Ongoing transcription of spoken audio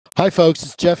Hi, folks.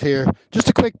 It's Jeff here. Just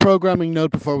a quick programming note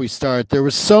before we start. There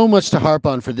was so much to harp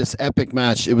on for this epic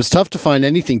match. It was tough to find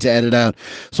anything to edit out.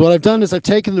 So, what I've done is I've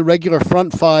taken the regular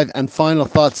front five and final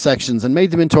thoughts sections and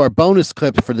made them into our bonus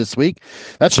clip for this week.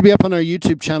 That should be up on our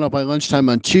YouTube channel by lunchtime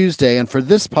on Tuesday. And for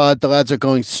this pod, the lads are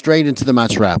going straight into the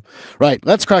match wrap. Right,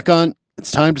 let's crack on. It's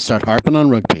time to start harping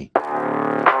on rugby.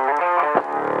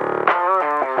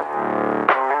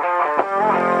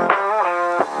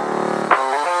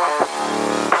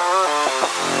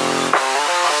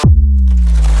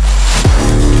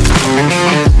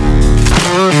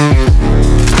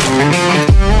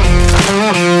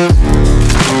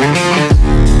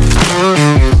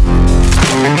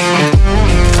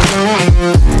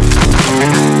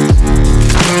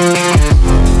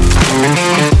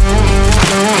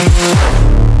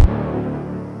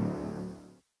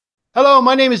 Hello,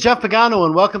 my name is Jeff Pagano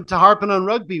and welcome to Harping on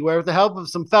Rugby, where with the help of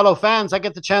some fellow fans, I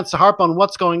get the chance to harp on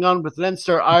what's going on with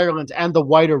Leinster, Ireland and the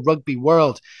wider rugby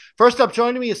world. First up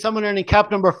joining me is someone earning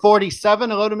cap number 47.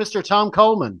 Hello to Mr. Tom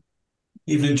Coleman.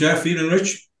 Evening, Jeff. Evening,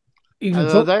 Rich. Evening,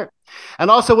 Hello there.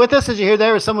 And also with us, as you hear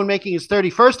there, is someone making his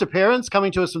 31st appearance,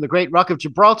 coming to us from the Great Rock of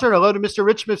Gibraltar. Hello to Mr.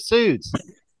 Rich Mifsuds.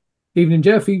 Evening,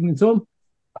 Jeff. Evening, Tom.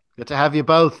 Good to have you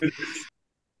both.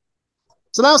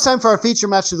 So now it's time for our feature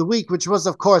match of the week, which was,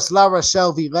 of course, La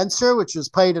Rochelle v Leinster, which was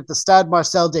played at the Stade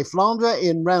Marcel des Flandres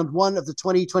in round one of the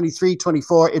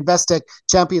 2023-24 Investec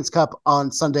Champions Cup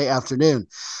on Sunday afternoon.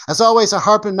 As always, our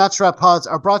Harping Match Wrap pods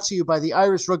are brought to you by the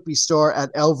Irish Rugby Store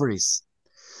at Elvery's.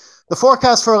 The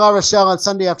forecast for La Rochelle on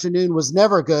Sunday afternoon was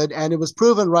never good, and it was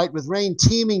proven right with rain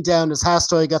teeming down as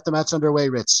Hastoy got the match underway,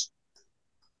 Rich.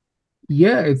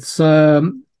 Yeah, it's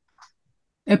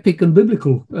epic and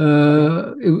biblical.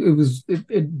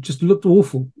 It just looked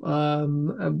awful.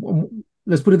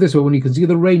 Let's put it this way: when you can see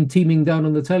the rain teeming down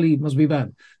on the telly, it must be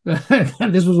bad.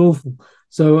 And this was awful.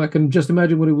 So I can just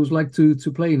imagine what it was like to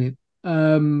play in it.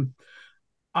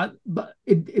 But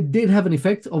it did have an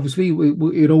effect. Obviously,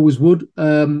 it always would.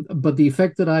 But the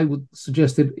effect that I would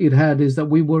suggest it had is that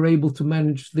we were able to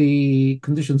manage the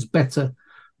conditions better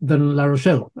than La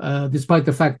Rochelle, despite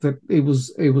the fact that it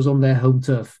was on their home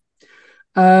turf.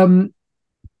 An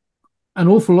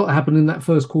awful lot happened in that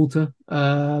first quarter,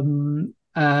 and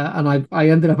I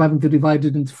ended up having to divide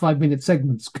it into 5-minute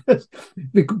segments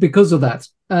because of that.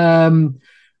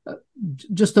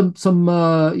 Just some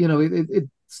it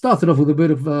started off with a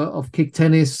bit of kick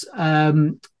tennis.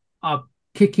 Our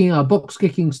box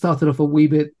kicking started off a wee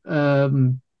bit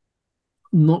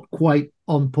not quite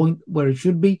on point where it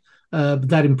should be, but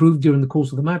that improved during the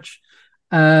course of the match.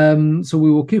 So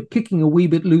we were kicking a wee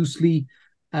bit loosely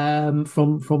from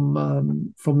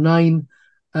 9,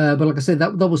 but like I said,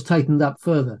 that was tightened up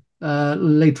further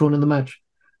later on in the match.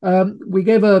 We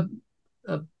gave a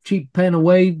cheap pen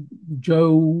away.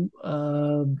 Joe,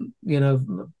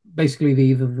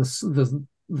 basically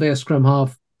their scrum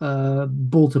half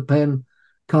bought a pen.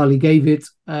 Carly gave it,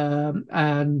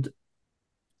 and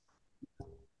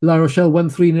La Rochelle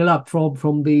went 3-0 up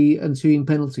from the ensuing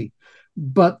penalty.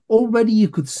 But already you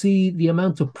could see the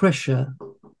amount of pressure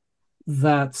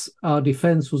that our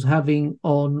defense was having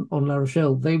on La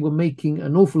Rochelle. They were making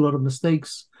an awful lot of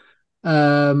mistakes.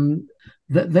 Their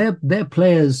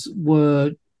players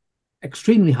were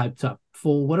extremely hyped up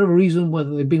for whatever reason,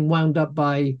 whether they're being wound up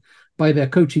by their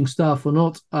coaching staff or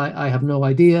not, I have no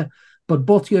idea. But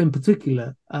Botia in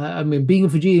particular, being a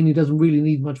Fijian, he doesn't really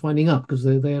need much winding up because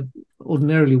they're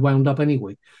ordinarily wound up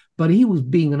anyway. But he was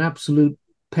being an absolute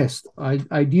pest.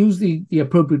 I'd use the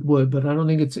appropriate word, but I don't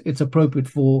think it's appropriate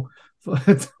for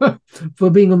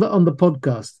being on the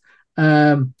podcast.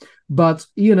 But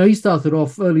he started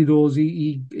off early doors.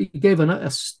 He gave a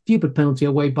stupid penalty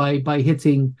away by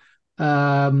hitting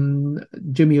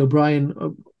Jimmy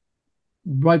O'Brien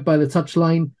right by the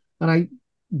touchline, and I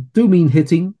do mean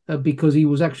hitting because he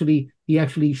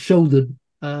actually shouldered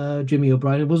Jimmy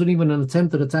O'Brien. It wasn't even an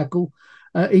attempt at a tackle.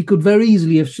 He could very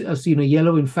easily have seen a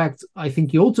yellow. In fact, I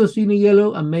think he also seen a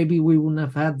yellow, and maybe we wouldn't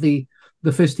have had the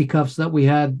fisticuffs that we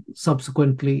had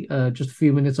subsequently just a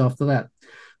few minutes after that.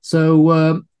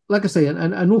 So, like I say,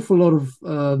 an awful lot of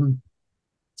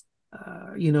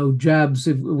jabs,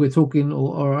 if we're talking,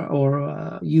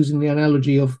 or using the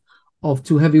analogy of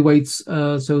two heavyweights.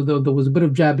 So there was a bit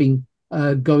of jabbing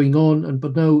going on,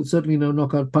 but certainly no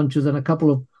knockout punches and a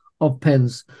couple of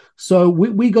pens. So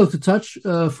we go to touch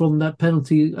from that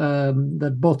penalty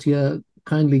that Botia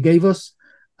kindly gave us.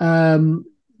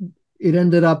 It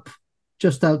ended up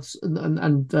just out,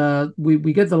 and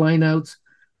we get the line out.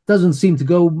 Doesn't seem to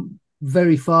go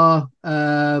very far.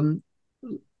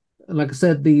 Like I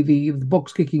said, the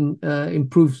box kicking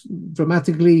improves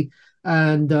dramatically.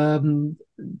 and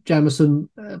Jamison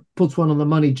puts one on the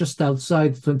money just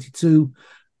outside 22,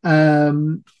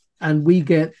 and we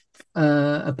get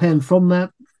a pen from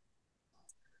that.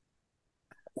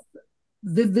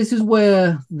 This is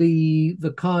where the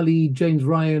Carly James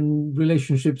Ryan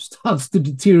relationship starts to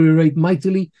deteriorate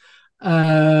mightily.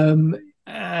 There's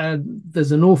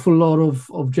an awful lot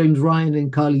of James Ryan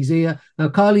in Carly's ear. Now,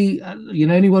 Carly,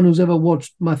 anyone who's ever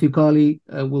watched Matthew Carly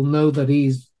will know that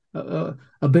he's a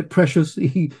bit precious.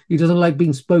 He doesn't like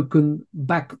being spoken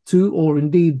back to, or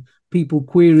indeed people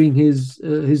querying his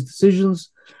decisions.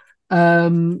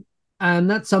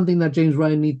 And that's something that James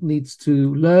Ryan needs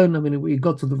to learn. I mean, we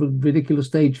got to the ridiculous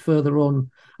stage further on.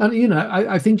 And,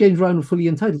 I think James Ryan was fully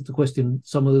entitled to question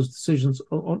some of those decisions.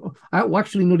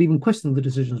 Actually, not even question the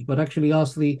decisions, but actually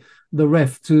ask the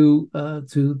ref to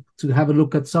have a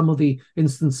look at some of the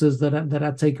instances that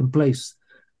had taken place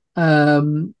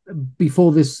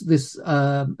before this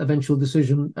eventual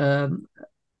decision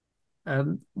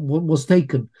was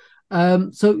taken.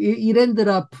 So it ended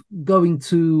up going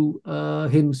to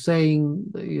him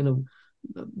saying,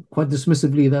 quite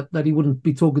dismissively that he wouldn't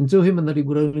be talking to him and that he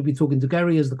would only be talking to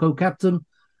Gary as the co-captain.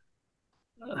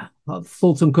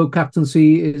 Thoughts on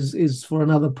co-captaincy is for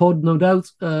another pod, no doubt.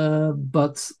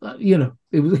 But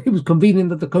it was convenient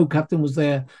that the co-captain was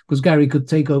there because Gary could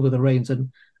take over the reins,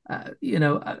 and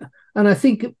and I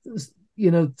think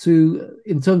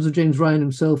in terms of James Ryan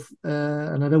himself,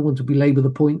 and I don't want to belabor the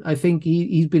point, I think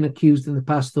he's been accused in the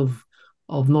past of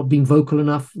not being vocal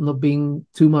enough, not being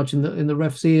too much in the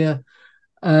ref's ear,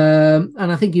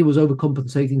 and I think he was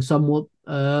overcompensating somewhat.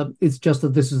 It's just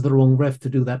that this is the wrong ref to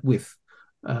do that with.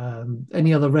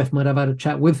 Any other ref might have had a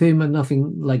chat with him, and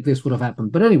nothing like this would have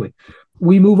happened. But anyway,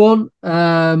 we move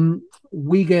on.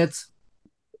 We get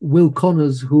Will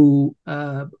Connors, who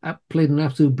played an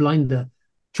absolute blinder,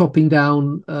 chopping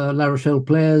down La Rochelle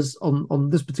players. On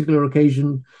this particular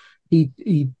occasion,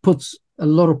 he puts a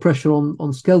lot of pressure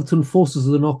on Skelton, forces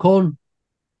the knock on.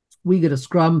 We get a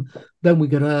scrum, then we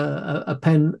get a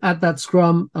pen at that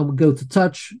scrum, and we go to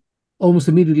touch. Almost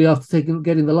immediately after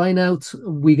getting the line out,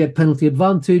 we get penalty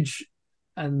advantage.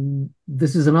 And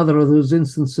this is another of those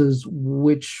instances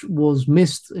which was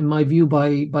missed, in my view, by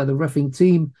the reffing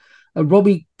team.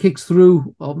 Robbie kicks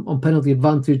through on penalty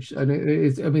advantage, and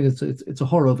it's a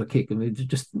horror of a kick. I mean, it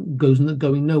just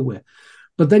going nowhere.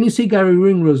 But then you see Gary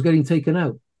Ringrose getting taken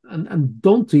out, and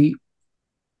Dante,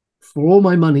 for all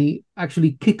my money,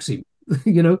 actually kicks him.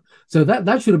 So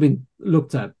that should have been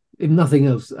looked at, if nothing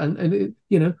else. And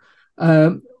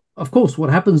of course, what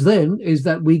happens then is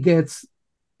that we get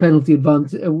penalty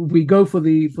advantage. We go for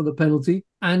the penalty,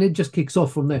 and it just kicks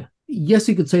off from there. Yes,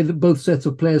 you could say that both sets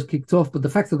of players kicked off, but the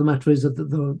fact of the matter is that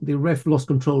the ref lost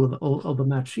control of the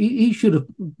match. He should have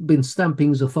been stamping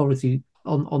his authority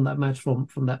on that match from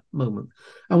that moment.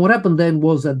 And what happened then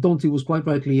was that Dante was quite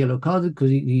rightly yellow carded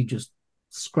because he just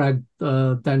scragged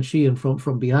Dan Sheehan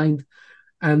from behind.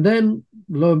 And then,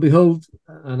 lo and behold,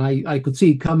 and I could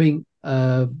see it coming,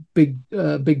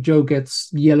 Big Joe gets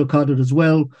yellow carded as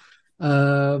well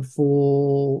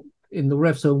for, in the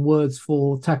ref's own words,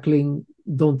 for tackling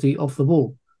Dante off the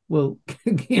ball. Well,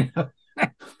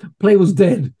 play was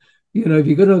dead. If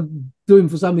you're going to do him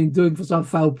for something, do him for some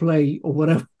foul play or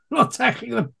whatever. Not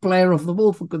tackling the player off the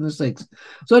ball, for goodness sakes.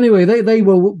 So anyway, they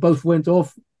both went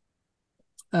off.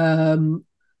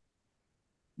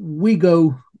 We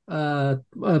go for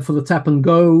the tap and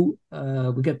go.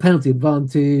 We get penalty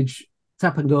advantage,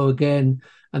 tap and go again,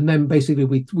 and then basically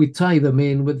we tie them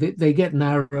in. They get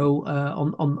narrow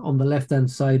on the left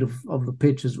hand side of the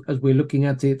pitch as we're looking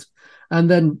at it, and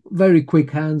then very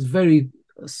quick hands, very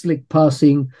slick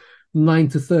passing, 9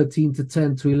 to 13 to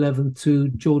 10 to 11 to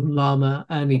Jordan Lama,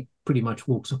 and he pretty much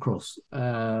walks across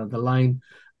the line.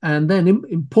 And then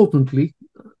importantly,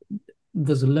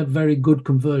 there's a very good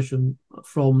conversion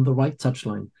from the right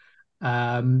touchline.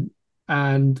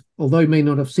 And although you may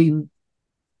not have seen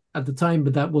at the time,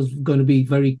 but that was going to be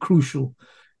very crucial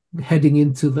heading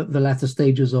into the latter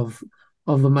stages of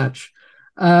the match.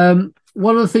 One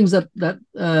of the things that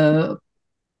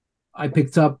I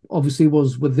picked up, obviously,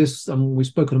 was with this, and we've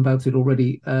spoken about it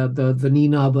already, the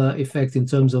Nienaber effect in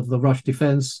terms of the rush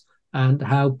defense and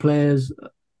how players,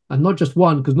 and not just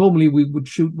one, because normally we would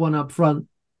shoot one up front,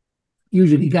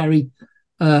 usually Gary,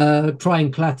 try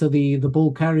and clatter the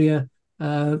ball carrier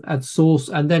at source,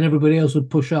 and then everybody else would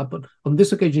push up. But on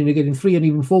this occasion, you're getting 3 and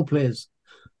even 4 players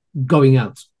going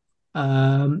out.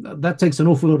 That takes an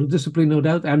awful lot of discipline, no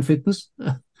doubt, and fitness.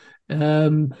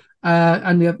 And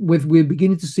we're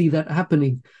beginning to see that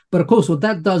happening. But of course, what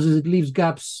that does is it leaves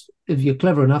gaps, if you're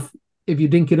clever enough, if you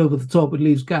dink it over the top, it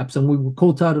leaves gaps. And we were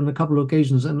caught out on a couple of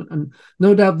occasions. And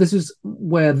no doubt this is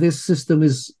where this system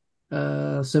is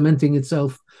cementing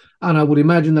itself. And I would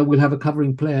imagine that we'll have a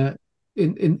covering player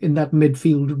in that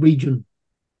midfield region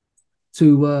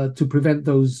to prevent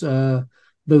those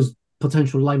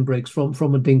potential line breaks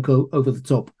from a dink over the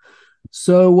top.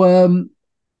 So,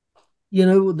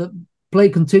 the play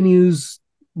continues.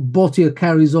 Bottier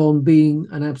carries on being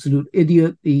an absolute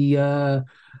idiot. He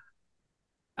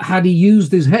had he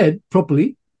used his head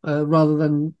properly, rather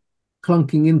than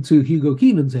clunking into Hugo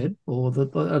Keenan's head, or at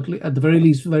the very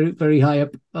least, very, very high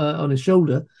up on his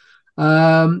shoulder,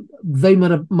 they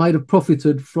might have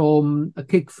profited from a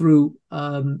kick through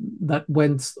that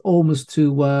went almost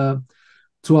to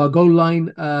our goal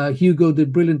line. Hugo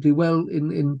did brilliantly well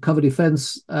in cover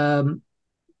defense,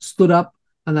 stood up,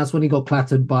 and that's when he got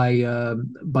clattered by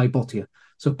Bottier.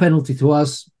 So penalty to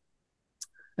us,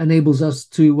 enables us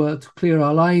to clear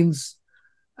our lines.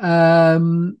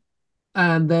 And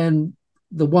then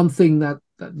the one thing that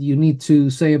you need to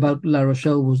say about La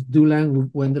Rochelle was Dulin,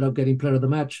 who ended up getting player of the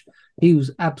match. He was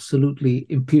absolutely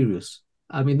imperious.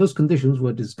 I mean, those conditions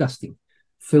were disgusting,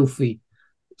 filthy,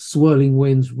 swirling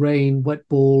winds, rain, wet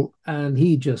ball, and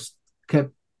he just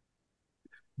kept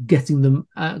getting them,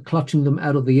 clutching them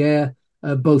out of the air,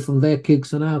 both on their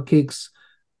kicks and our kicks.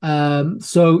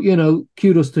 So,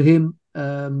 kudos to him.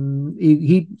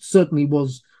 He certainly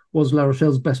was La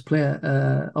Rochelle's best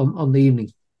player on the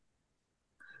evening.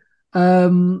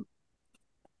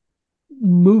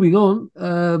 Moving on,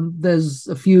 there's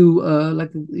a few,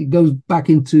 it goes back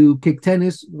into kick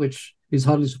tennis, which is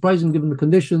hardly surprising given the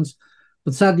conditions.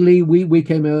 But sadly, we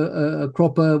came a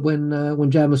cropper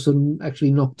when Jamison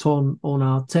actually knocked on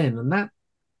our 10. And that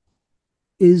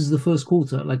is the first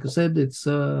quarter. Like I said, it's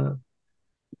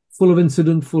full of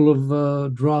incident, full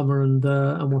of drama and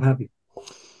what have you.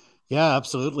 Yeah,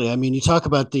 absolutely. I mean, you talk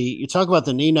about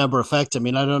the knee number effect. I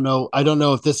mean, I don't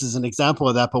know if this is an example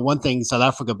of that, but one thing South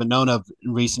Africa have been known of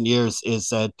in recent years is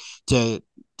to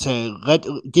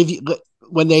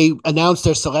when they announce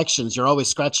their selections, you're always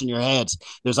scratching your head.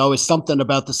 There's always something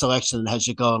about the selection that has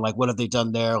you going, like, what have they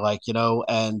done there? Like,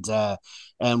 and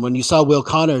when you saw Will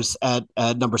Connors at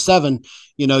number 7,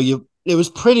 it was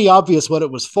pretty obvious what it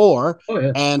was for. Oh,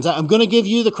 yeah. And I'm going to give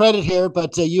you the credit here,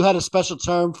 but you had a special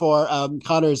term for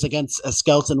Connors against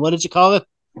Skelton. What did you call it?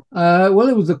 Well,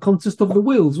 it was the contest of the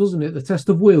wills, wasn't it? The test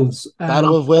of wills.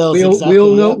 Battle of wills. We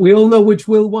all know which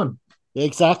will won.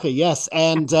 Exactly. Yes,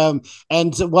 and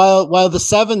while the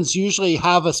sevens usually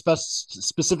have a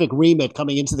specific remit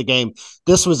coming into the game,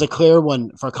 this was a clear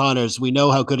one for Connors. We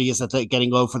know how good he is at getting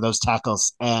low for those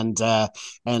tackles, but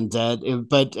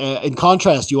in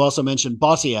contrast, you also mentioned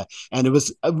Bottier, and it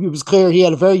was clear he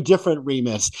had a very different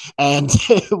remit, and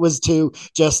it was to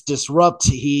just disrupt.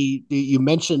 You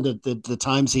mentioned that the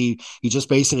times he just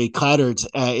basically clattered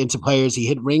into players. He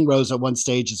hit ring rows at one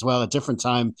stage as well, at different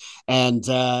time, and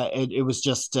it was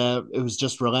just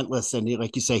relentless. And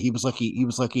like you say, he was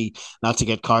lucky not to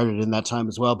get carded in that time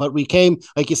as well. But we came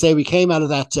out of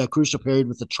that crucial period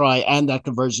with the try and that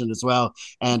conversion as well,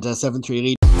 and 7-3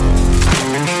 lead.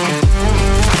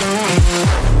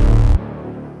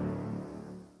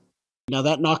 Now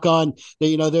that knock on,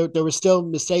 there were still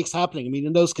mistakes happening. I mean,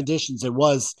 in those conditions, it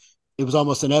was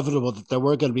almost inevitable that there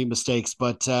were going to be mistakes.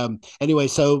 But anyway,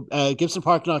 so Gibson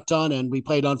Park knocked on, and we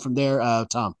played on from there,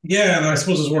 Tom. Yeah, and I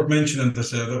suppose it's worth mentioning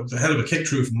that there was a hell of a kick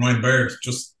through from Ryan Baird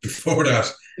just before that.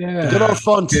 Yeah, good old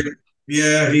fun.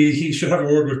 Yeah, he should have a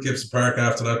word with Gibson Park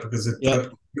after that, because it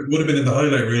would have been in the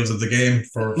highlight reels of the game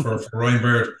for Ryan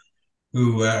Baird,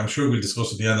 who I'm sure we'll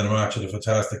discuss at the end of the match. Had a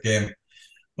fantastic game.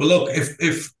 Well, look,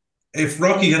 if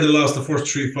Rocky had lost the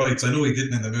first 3 fights, I know he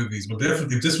didn't in the movies, but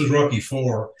definitely if this was Rocky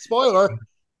 4... Spoiler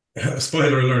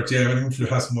alert, yeah, anyone who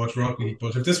hasn't watched Rocky,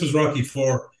 but if this was Rocky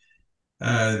 4,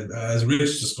 as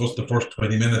Rich discussed the first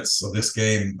 20 minutes of this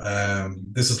game,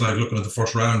 this is like looking at the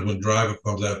first round when Drago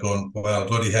comes out going, well,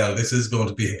 bloody hell, this is going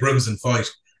to be a bruising fight.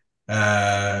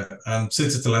 And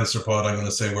since it's a Leinster pod, I'm going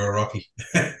to say we're Rocky.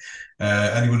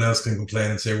 Anyone else can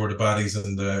complain and say we're the baddies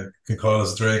and can call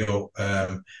us Drago.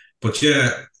 But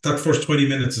yeah, that first 20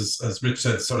 minutes, as Rich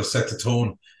said, sort of set the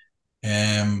tone.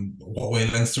 What way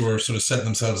Leinster were sort of setting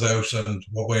themselves out, and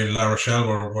what way La Rochelle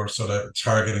were sort of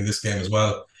targeting this game as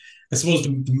well. I suppose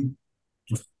the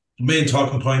main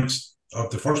talking point of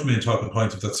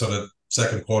that sort of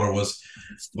second quarter was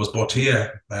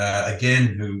Bottier,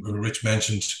 again, who Rich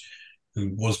mentioned,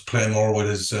 who was playing more with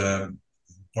his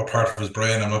what part of his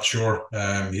brain, I'm not sure.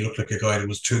 He looked like a guy who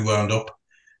was too wound up.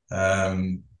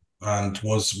 And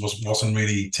wasn't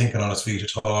really thinking on his feet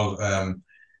at all.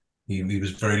 he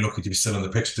was very lucky to be still on the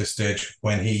pitch at this stage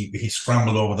when he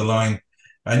scrambled over the line.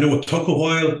 I know it took a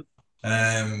while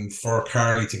for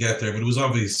Carly to get there, but it was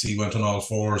obvious he went on all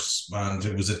fours, and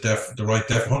it was the right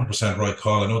 100% right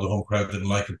call. I know the home crowd didn't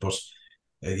like it, but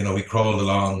he crawled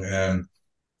along. And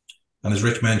as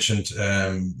Rich mentioned,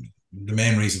 the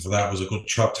main reason for that was a good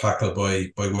chop tackle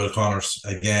by Will Connors.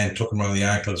 Again, took him around the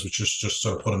ankles, which just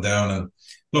sort of put him down. And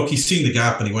look, he's seen the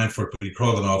gap and he went for it, but he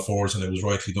crawled on all fours, and it was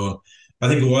rightly done. I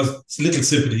think it's a little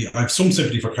sympathy. I have some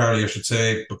sympathy for Carly, I should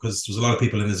say, because there was a lot of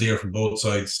people in his ear from both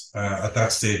sides at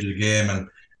that stage of the game, and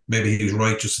maybe he was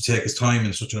right just to take his time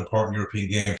in such an important European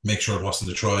game to make sure it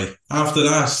wasn't a try. After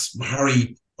that,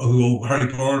 Harry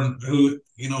Byrne, who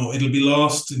it'll be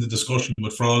lost in the discussion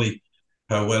with Frawley,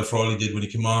 how well Frawley did when he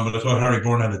came on, but I thought Harry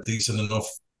Byrne had a decent enough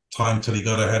time till he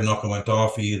got a head knock and went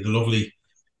off. He had a lovely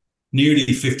nearly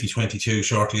 50-22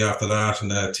 shortly after that,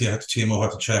 and TMO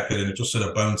had to check it, and it just sort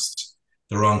of bounced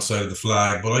the wrong side of the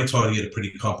flag. But I thought he had a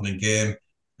pretty competent game.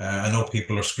 I know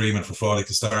people are screaming for Frawley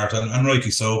to start, and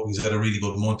rightly so. He's had a really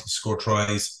good month. He scored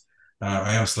tries.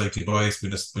 I am slightly biased,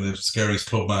 being a Scary's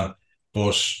club man,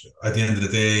 but at the end of the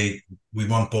day, we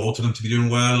want both of them to be doing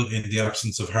well in the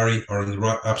absence of Harry, or in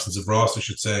the absence of Ross, I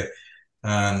should say.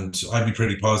 And I'd be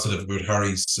pretty positive about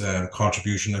Harry's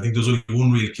contribution. I think there was only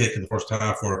one real kick in the first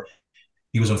half where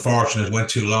he was unfortunate, went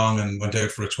too long and went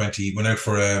out for a 20, went out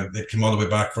for it came all the way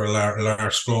back for a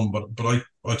large scrum, but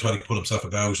I thought he put himself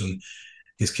about, and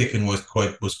his kicking was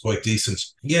quite decent.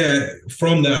 Yeah,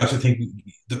 from that, I think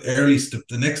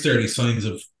the next early signs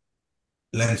of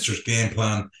Leinster's game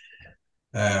plan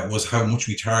was how much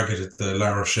we targeted the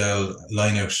La Rochelle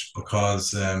lineout,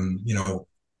 because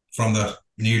from that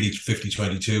nearly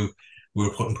 50-22, we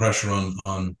were putting pressure on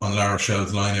La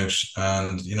Rochelle's lineout,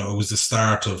 and it was the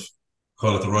start of,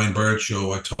 call it the Ryan Bird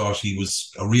show. I thought he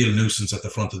was a real nuisance at the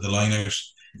front of the lineout.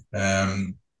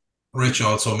 Rich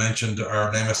also mentioned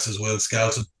our nemesis Will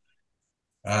Skelton,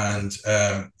 and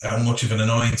how much of an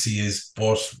annoyance he is.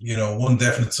 But one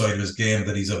definite side of his game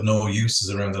that he's of no use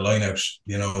is around the lineout.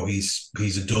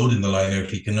 He's a dud in the lineout.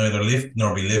 He can neither lift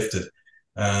nor be lifted,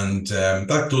 and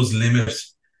that does limit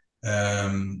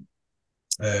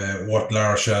what La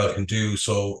Rochelle can do.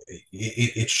 So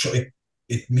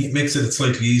it makes it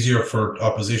slightly easier for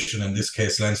opposition, in this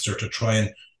case Leinster, to try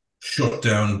and shut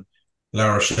down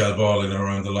La Rochelle ball in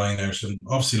around the line out. And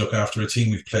obviously, look, after a team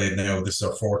we've played now, this is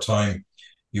our fourth time,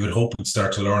 you would hope we'd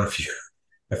start to learn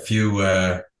a few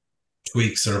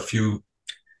tweaks or a few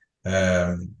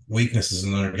weaknesses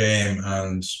in their game.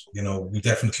 And we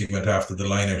definitely went after the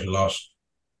line out a lot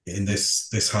in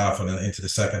this half and into the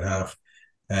second half.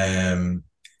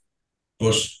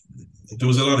 But there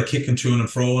was a lot of kicking to and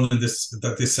fro in this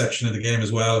section of the game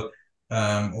as well.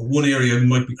 One area I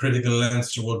might be critical of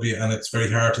Leinster would be, and it's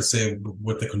very hard to say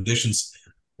with the conditions,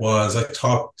 was I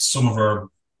thought some of our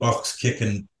box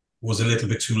kicking was a little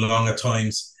bit too long at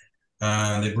times,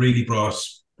 and it really brought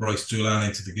Bryce Doolan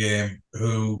into the game,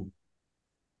 who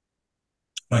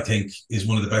I think is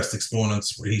one of the best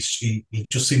exponents. Where he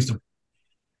just seems to,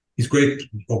 he's great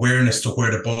awareness to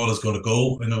where the ball is going to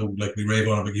go. I know, like, we rave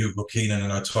on about Hugo Keenan,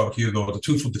 and I talk Hugo. The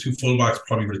two fullbacks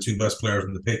probably were the two best players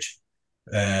on the pitch,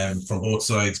 from both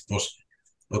sides.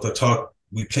 But I thought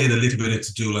we played a little bit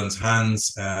into Doolan's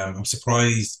hands. I'm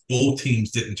surprised both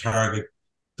teams didn't target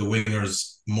the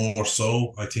wingers more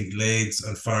so. I think Lades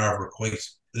and Favre were quite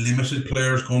limited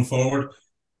players going forward.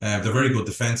 They're very good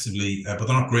defensively, but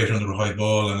they're not great under the high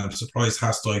ball. And I'm surprised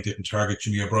Hastoy didn't target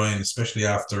Jimmy O'Brien, especially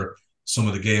after some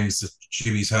of the games that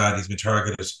Jimmy's had. He's been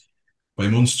targeted by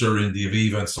Munster in the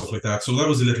Aviva and stuff like that. So that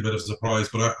was a little bit of a surprise.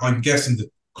 But I'm guessing the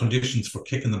conditions for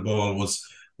kicking the ball was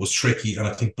tricky, and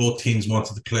I think both teams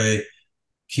wanted to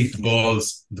keep the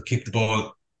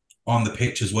ball on the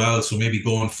pitch as well. So maybe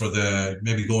going for the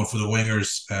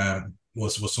wingers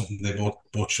was something they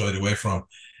both shied away from.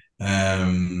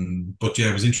 But yeah,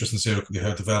 it was interesting to see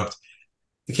how it developed.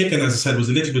 The kicking, as I said, was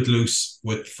a little bit loose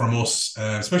from us,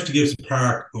 especially Gibson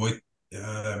Park. Who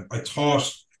I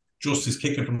thought just his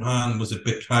kicking from hand was a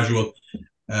bit casual.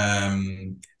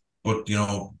 But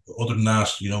other than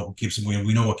that, Gibson,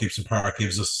 we know what Gibson Park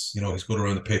gives us. He's good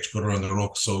around the pitch, good around the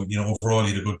ruck. So overall,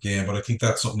 he had a good game. But I think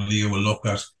that's something Leo will look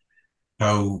at,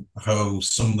 how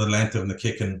some of the length of the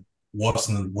kicking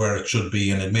wasn't where it should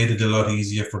be, and it made it a lot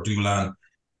easier for Doolan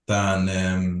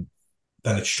than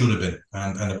it should have been.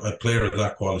 And a player of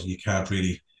that quality, you can't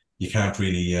really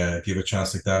give a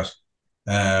chance like that.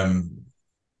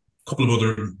 Couple of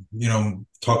other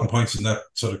talking points in that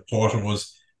sort of quarter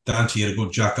was Dante had a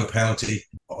good jackal penalty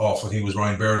off. I think it was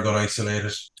Ryan Bear got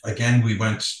isolated. Again, we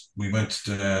went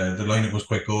the lineup was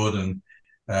quite good, and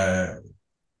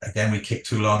again we kicked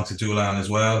too long to Doolan as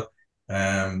well.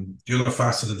 The other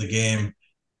facet of the game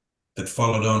that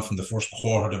followed on from the first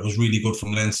quarter that was really good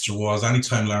from Leinster was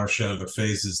anytime La Rochelle got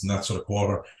phases in that sort of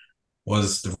quarter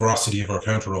was the veracity of our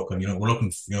counter ruck. And, we're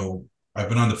looking, I've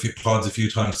been on the pods a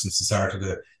few times since the start of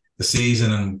the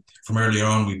season. And from earlier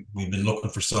on, we've been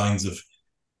looking for signs of,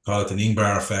 call it the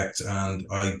Neembar effect. And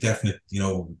I definitely,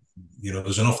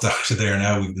 there's enough data there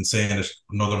now. We've been saying it,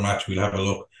 another match, we'll have a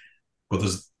look. But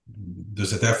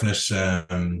there's a definite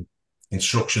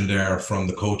instruction there from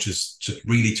the coaches to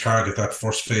really target that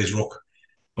first phase ruck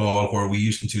ball where we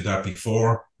used to do that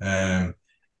before.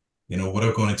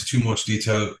 Without going into too much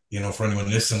detail, for anyone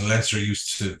listening, Leinster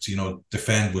used to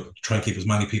defend with try and keep as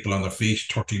many people on their feet,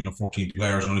 13 or 14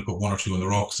 players, and only put one or two in the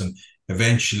rucks. And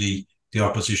eventually the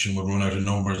opposition would run out of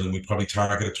numbers and we'd probably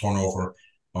target a turnover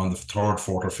on the third,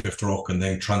 fourth, or fifth ruck and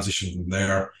then transition from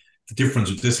there. The difference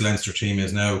with this Leinster team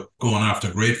is now going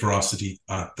after great ferocity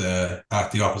at the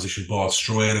opposition ball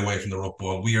straight away from the ruck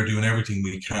ball. We are doing everything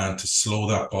we can to slow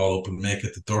that ball up and make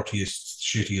it the dirtiest,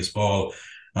 shittiest ball.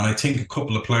 And I think a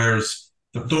couple of players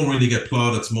that don't really get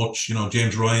plaudits much,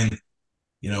 James Ryan,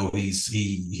 he'll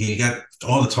get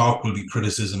all the talk will be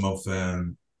criticism of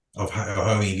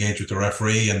how he engaged with the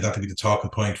referee, and that'll be the talking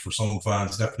point for some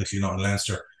fans, definitely not in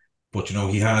Leinster. But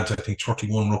he had, I think,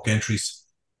 31 ruck entries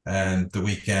the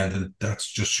weekend, and that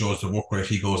just shows the work rate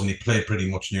he goes, and he played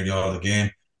pretty much nearly all the game.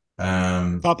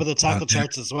 Top of the tackle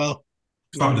charts as well.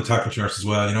 Top of the tackle charts as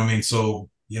well. So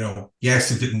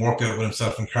yes, it didn't work out with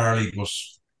himself and Carly, but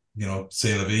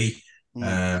c'est la vie.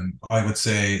 I would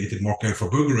say it didn't work out for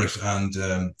Bugarit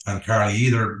and Carly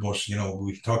either. But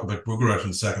we talk about Bugarit in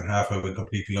the second half, how we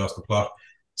completely lost the plot.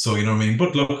 So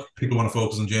But look, people want to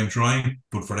focus on James Ryan.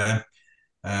 Good for them.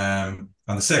 And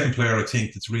the second player I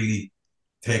think that's really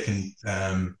taken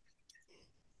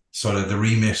sort of the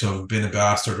remit of being a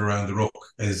bastard around the ruck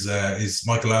is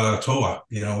Michael Alatoa.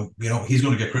 He's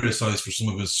going to get criticised for some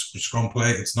of his scrum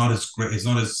play. It's not his great. It's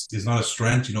not his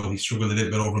strength. He struggled a little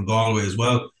bit over in Galway as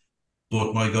well.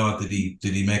 But my God, did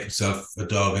he make himself a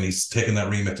dog, and he's taken that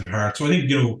remit to heart. So I think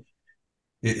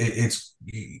it's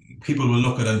people will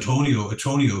look at Antonio,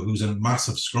 who's a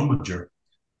massive scrummager,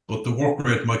 but the work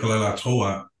rate Michael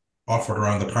Alatoa offered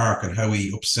around the park and how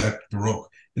he upset the ruck.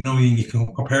 You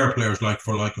can compare players like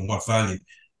for like and what value.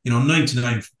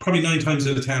 99, probably 9 times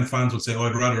out of 10 fans would say,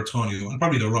 I'd rather Antonio, and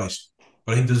probably they're right.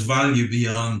 But I think there's value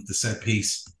beyond the set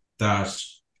piece that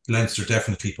Leinster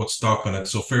definitely put stock on it.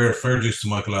 So fair dues to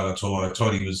Michael Alatoa. I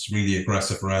thought he was really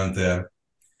aggressive around the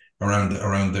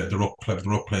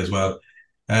ruck play as well.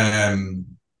 The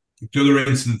other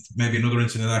incident, maybe another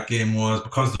incident in that game was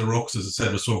because the rucks, as I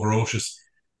said, was so ferocious.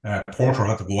 Porter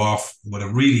had to go off with a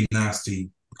really nasty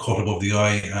cut above the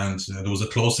eye, and there was a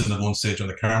close-in at one stage on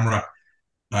the camera,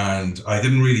 and I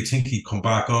didn't really think he'd come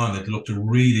back on. It looked a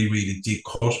really, really deep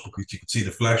cut because you could see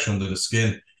the flesh under the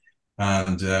skin,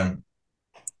 and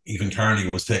even Carney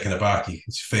was taken aback.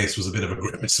 His face was a bit of a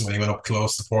grimace when he went up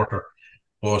close to Porter.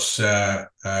 But so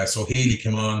Healy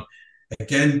came on.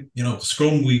 Again, the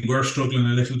scrum, we were struggling a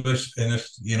little bit in it.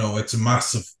 It's a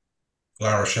massive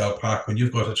La Rochelle pack. When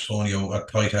you've got Antonio at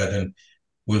tight head and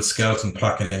Will Skelton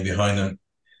packing in behind him,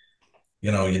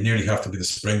 you nearly have to be the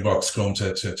Springbok scrum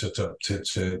to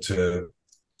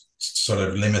sort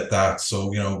of limit that.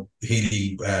 So,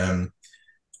 Healy,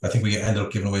 I think we ended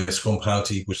up giving away a scrum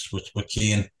penalty with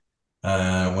Keane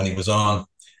when he was on.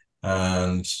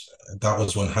 And that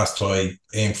was when Hastoy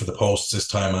aimed for the posts this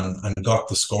time and got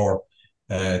the score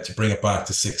to bring it back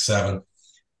to 6-7.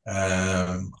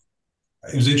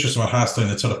 It was interesting what Hastoy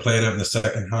had sort of played out in the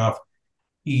second half.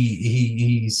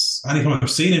 He's anytime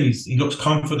I've seen him, he looks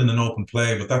confident in open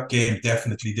play, but that game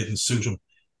definitely didn't suit him.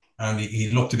 And he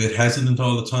looked a bit hesitant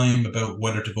all the time about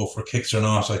whether to go for kicks or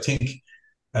not. I think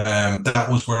that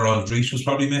was where Aldrich was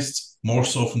probably missed, more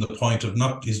so from the point of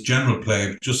not his general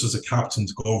play, but just as a captain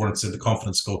to go over and say the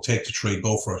confidence, go take the tree,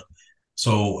 go for it.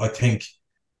 So I think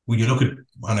when you look at,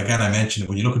 and again I mentioned it,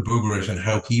 when you look at Bugarit and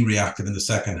how he reacted in the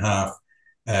second half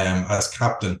as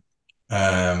captain,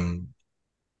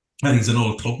 and he's an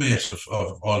old clubmate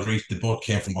of Aldrich. They both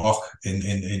came from Auch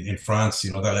in France,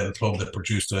 that little club that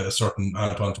produced a certain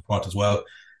Antoine Dupont as well.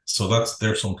 So that's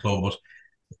their son club. But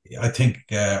I think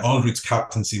Aldrich's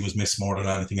captaincy was missed more than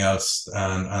anything else,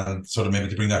 and sort of maybe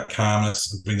to bring that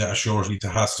calmness and bring that assurity to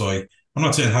Hastoy. I'm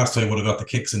not saying Hastoy would have got the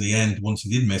kicks in the end once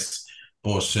he did miss,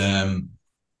 but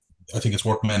I think it's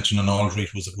worth mentioning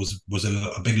Aldrich was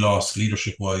a big loss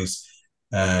leadership wise,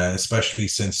 especially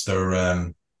since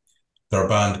their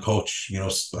band coach,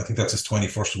 I think that's his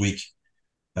 21st week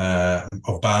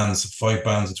of bans, 5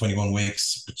 bans in 21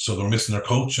 weeks. So they were missing their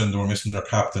coach and they were missing their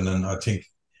captain. And I think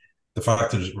the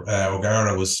fact that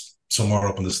O'Gara was somewhere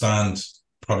up in the stand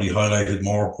probably highlighted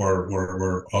more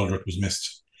where Aldrich was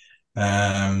missed.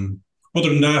 Other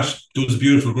than that, there was a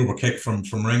beautiful group of kick from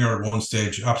Ringer at one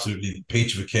stage, absolutely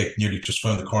peach of a kick, nearly just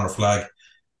found the corner flag.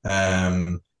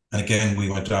 And again, we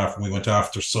went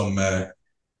after some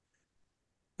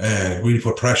really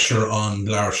put pressure on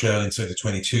La Rochelle inside the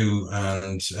 22,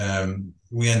 and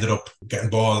we ended up getting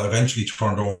ball eventually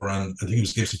turned over, and I think it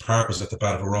was Gibson Park was at the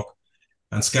bat of a ruck.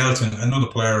 And Skelton, another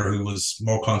player who was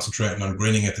more concentrating on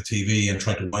grinning at the TV and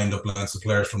trying to wind up Leinster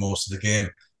players for most of the game,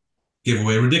 gave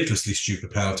away a ridiculously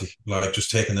stupid penalty, like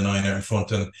just taking the 9 out in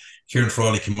front. And Kieran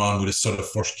Frawley came on with his sort of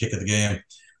first kick of the game.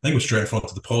 I think it was straight in front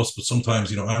of the post, but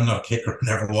sometimes, I'm not a kicker,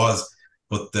 never was.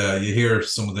 But you hear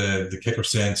some of the kickers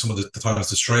saying some of the times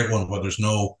the straight one where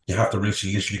you have to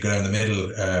literally go down the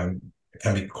middle,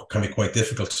 can be quite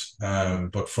difficult.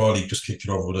 But Frawley just kicked it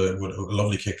over with a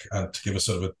lovely kick and to give us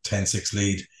sort of a 10-6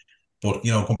 lead. But,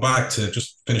 come back to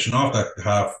just finishing off that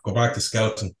half, go back to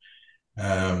Skelton.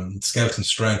 Skelton's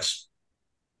strength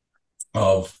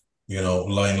of,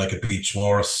 lying like a beach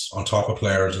walrus on top of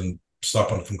players and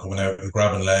stopping them from coming out and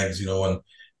grabbing legs, and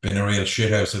being a real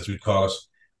shithouse, as we'd call it.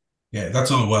 Yeah,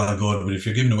 that's all well and good, but if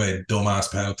you're giving away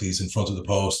dumbass penalties in front of the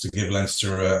post to give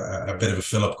Leinster a bit of a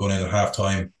fill-up going in at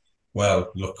half-time, well,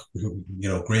 look,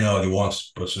 grin all you want,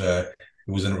 but it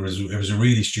was a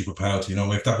really stupid penalty.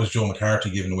 If that was Joe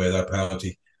McCarthy giving away that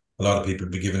penalty, a lot of people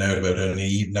would be giving out about how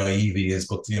naive he is,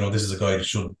 but this is a guy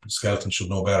that Skelton should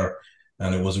know better,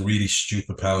 and it was a really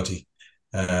stupid penalty.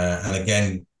 And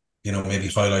again, maybe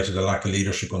highlighted a lack of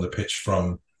leadership on the pitch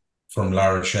from La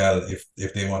Rochelle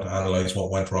if they want to analyse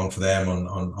what went wrong for them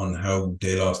on how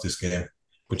they lost this game.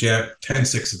 But yeah,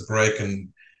 10-6 at the break, and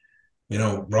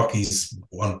Rocky's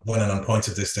winning on points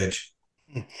at this stage.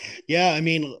 Yeah, I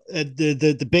mean,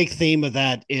 the big theme of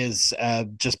that is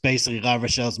just basically La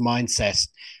Rochelle's mindset,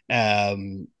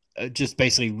 just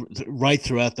basically right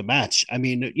throughout the match. I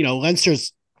mean,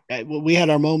 Leinster's, we had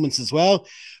our moments as well,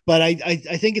 but I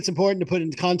think it's important to put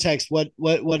into context what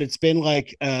it's been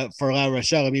like for La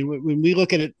Rochelle. I mean, when we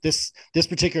look at it, this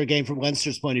particular game from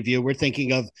Leinster's point of view, we're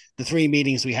thinking of the 3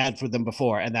 meetings we had for them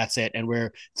before, and that's it. And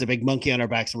it's a big monkey on our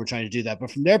backs, and we're trying to do that.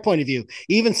 But from their point of view,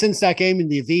 even since that game in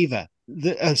the Aviva,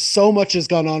 so much has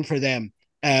gone on for them.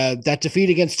 That defeat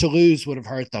against Toulouse would have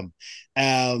hurt them.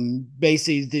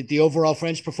 Basically, the overall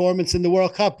French performance in the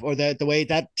World Cup, or the way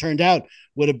that turned out,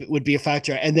 would be a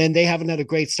factor. And then they haven't had a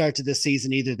great start to this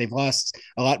season either. They've lost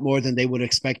a lot more than they would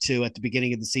expect to at the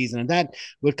beginning of the season, and that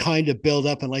would kind of build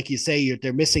up. And like you say,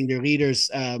 they're missing their leaders,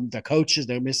 their coaches,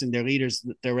 they're missing their leaders,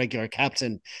 their regular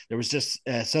captain. There was just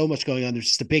so much going on. There's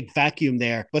just a big vacuum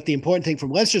there. But the important thing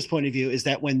from Leicester's point of view is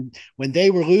that when they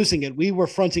were losing it, we were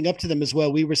fronting up to them as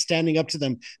well. We were standing up to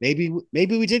them. Maybe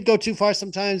we did go too far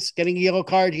sometimes, getting a yellow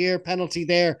card here, penalty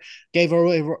there, gave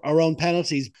our own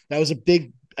penalties. That was a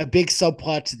big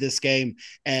subplot to this game.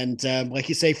 And like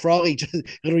you say, Frawley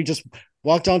literally just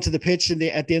walked onto the pitch at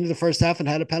the end of the first half and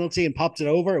had a penalty and popped it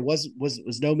over. It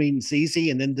was no means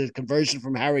easy. And then the conversion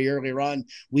from Harry earlier on,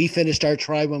 we finished our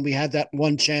try when we had that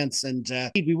one chance, and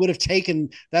we would have taken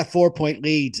that 4-point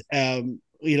lead at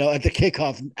the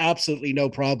kickoff, absolutely no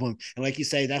problem. And like you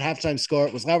say, that halftime score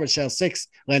was La Rochelle 6,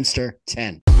 Leinster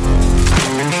 10.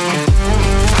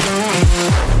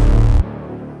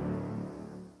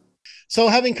 So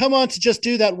having come on to just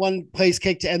do that one place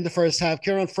kick to end the first half,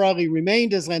 Kieran Frawley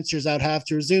remained as Leinster's out half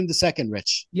to resume the second,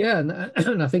 Rich. Yeah, and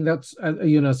I think that's,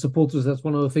 supporters, that's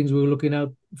one of the things we were looking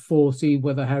out for, see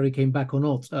whether Harry came back or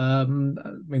not. I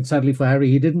mean, sadly for Harry,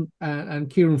 he didn't. And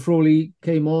Kieran Frawley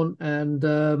came on and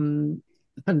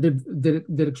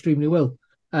did extremely well.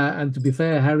 And to be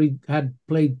fair, Harry had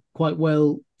played quite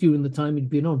well during the time he'd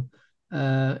been on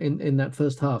in that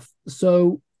first half.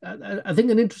 So I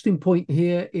think an interesting point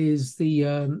here is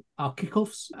our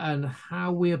kickoffs and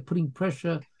how we are putting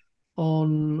pressure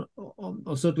on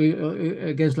certainly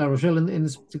against La Rochelle in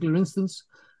this particular instance.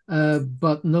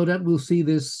 But no doubt we'll see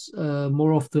this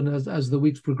more often as the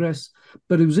weeks progress.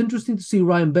 But it was interesting to see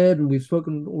Ryan Baird, and we've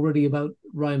spoken already about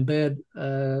Ryan Baird,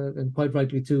 and quite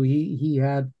rightly too. He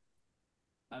had.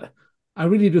 I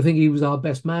really do think he was our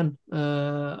best man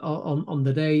on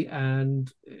the day,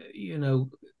 and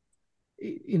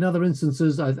in other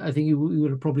instances, I think he would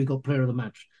have probably got player of the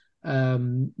match.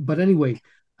 But anyway,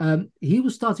 he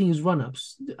was starting his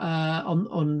run-ups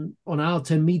on our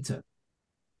 10-meter.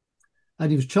 And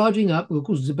he was charging up. Well, of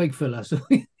course, he's a big fella, so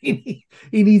he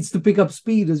needs to pick up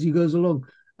speed as he goes along.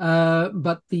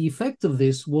 But the effect of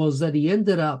this was that he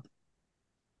ended up,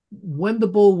 when the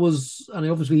ball was, and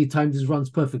obviously he timed his runs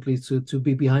perfectly to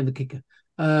be behind the kicker.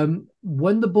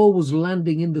 When the ball was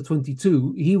landing in the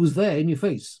 22, he was there in your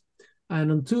face.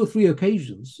 And on 2 or 3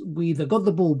 occasions, we either got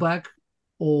the ball back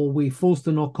or we forced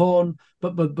a knock on,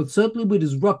 but certainly we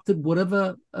disrupted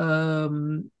whatever.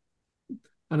 And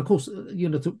of course,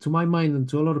 to my mind and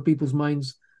to a lot of people's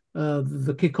minds,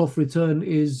 the kickoff return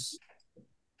is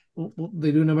what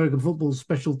they do in American football,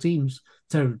 special teams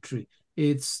territory.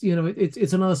 It's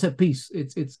another set piece.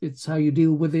 It's how you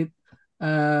deal with it.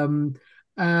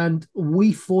 And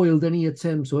we foiled any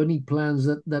attempts or any plans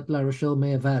that La Rochelle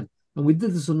may have had. And we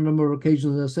did this on a number of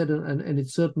occasions, as I said, and it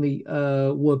certainly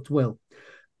worked well.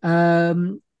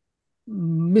 Mr.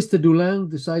 Dulin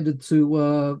decided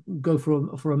to go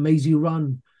for a mazy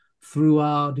run through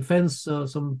our defense.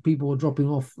 Some people were dropping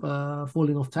off,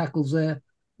 falling off tackles there.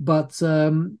 But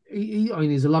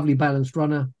he's a lovely balanced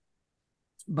runner.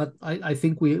 But I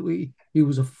think he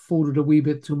was afforded a wee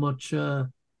bit too much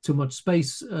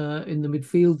space in the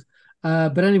midfield.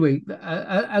 But anyway,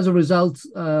 as a result,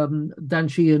 Dan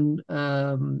Sheehan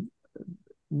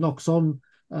knocks on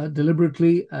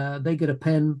delibereately. They get a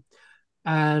pen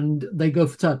and they go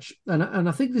for touch. And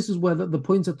I think this is where the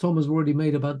points that Tom has already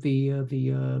made about the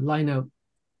line-out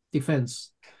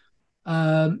defense.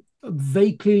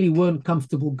 They clearly weren't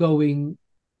comfortable going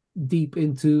deep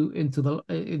into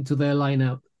their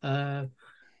line-out.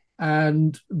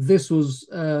 And this was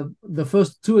the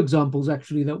first 2 examples,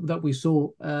 actually, that we saw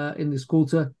in this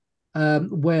quarter,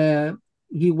 where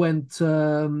he went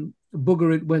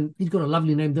Bugger it when he's got a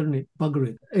lovely name, doesn't it?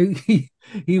 Bugger it.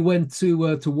 He went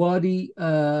to Wadi.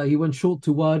 He went short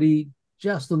to Wadi,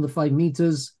 just on the 5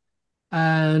 meters,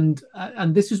 and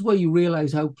this is where you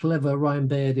realize how clever Ryan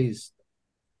Baird is.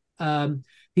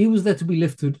 He was there to be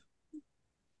lifted.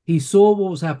 He saw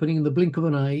what was happening in the blink of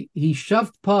an eye. He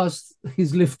shoved past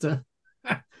his lifter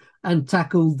and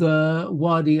tackled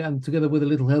Wadi, and together with a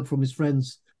little help from his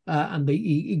friends, and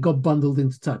he got bundled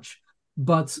into touch.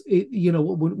 But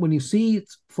when you see it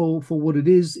for what it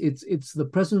is, it's the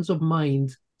presence of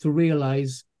mind to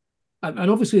realize,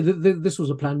 and obviously this was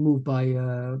a planned move by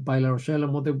La Rochelle,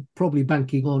 and what they're probably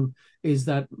banking on is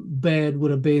that Baird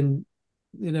would have been,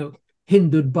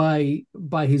 hindered by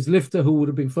his lifter, who would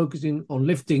have been focusing on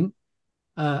lifting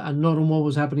and not on what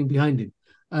was happening behind him.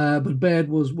 But Baird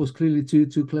was clearly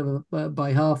too clever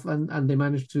by half, and they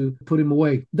managed to put him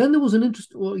away. Then there was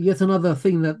yet another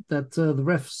thing that the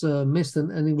refs missed,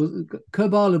 and it was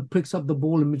Kerbala picks up the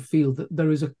ball in midfield.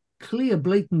 There is a clear,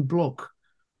 blatant block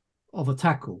of a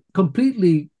tackle,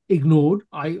 completely ignored.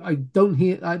 I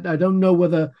don't know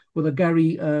whether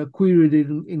Gary queried it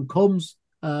in comms,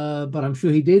 but I'm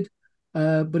sure he did.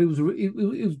 But it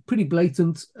was pretty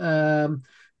blatant.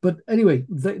 But anyway,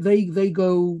 they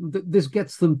go. This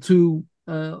gets them to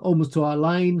almost to our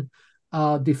line.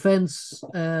 Our defense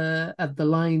at the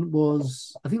line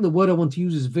was, I think the word I want to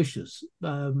use is vicious,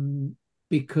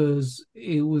 because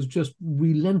it was just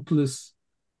relentless,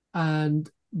 and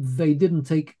they didn't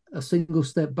take a single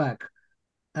step back.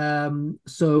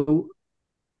 So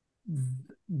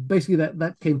basically,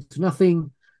 that came to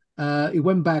nothing. It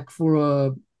went back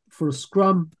for a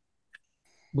scrum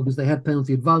because they had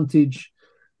penalty advantage.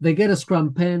 They get a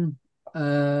scrum pen.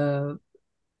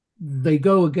 They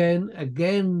go again.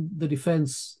 Again, the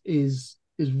defense is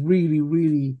really,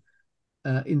 really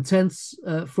intense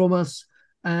from us,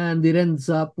 and it ends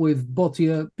up with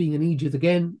Botia being an idiot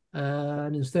again.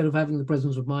 And instead of having the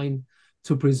presence of mind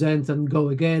to present and go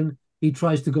again, he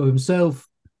tries to go himself.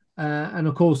 And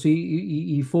of course,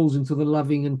 he falls into the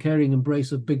loving and caring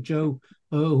embrace of Big Joe,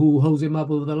 who holds him up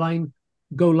over the line.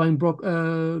 Goal line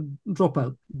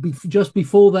dropout. Just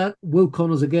before that, Will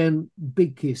Connors again,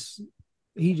 big kiss.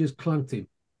 He just clunked him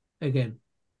again.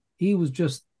 He was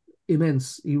just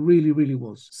immense. He really, really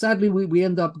was. Sadly, we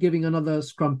end up giving another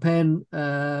scrum pen,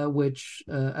 which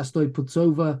Astoy puts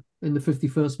over in the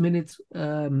 51st minute.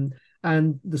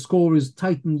 And the score is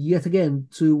tightened yet again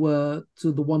to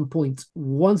the 1 point.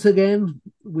 Once again,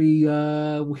 we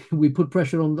put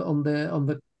pressure on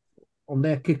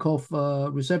their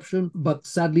kickoff reception, but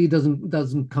sadly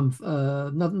doesn't come.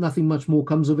 Nothing much more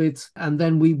comes of it. And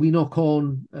then we knock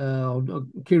on.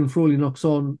 Kieran Frawley knocks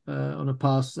on a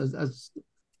pass as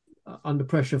under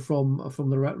pressure from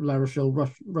the La Rochelle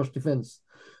rush defense.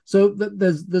 So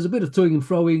there's a bit of toing and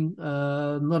froing,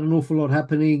 not an awful lot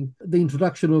happening. The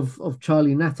introduction of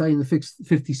Charlie Natta in the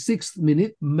 56th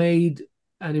minute made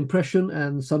an impression,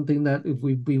 and something that if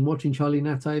we've been watching Charlie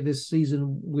Natta this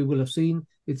season, we will have seen.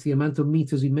 It's the amount of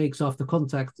meters he makes after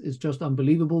contact is just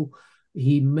unbelievable.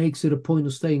 He makes it a point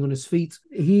of staying on his feet.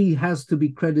 He has to be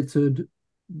credited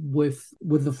with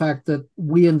the fact that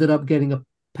we ended up getting a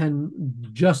pen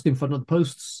just in front of the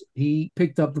posts. He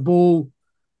picked up the ball,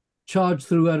 charged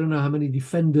through I don't know how many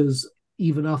defenders,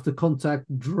 even after contact,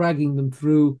 dragging them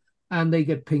through, and they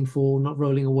get pinged for not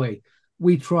rolling away.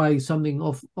 We try something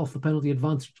off the penalty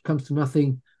advantage, comes to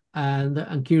nothing,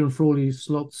 and Kieran Frawley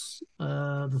slots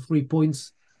the 3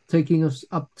 points, taking us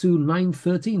up to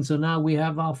 9-13. So now we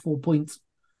have our 4 points,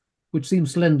 which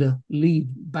seems slender, lead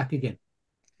back again.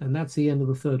 And that's the end of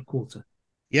the third quarter.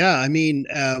 Yeah, I mean,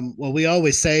 well, we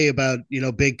always say about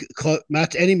big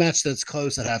match, any match that's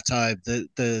close at halftime.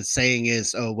 The saying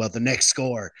is, oh well, the next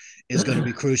score is going to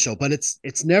be crucial, but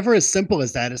it's never as simple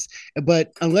as that.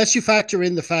 But unless you factor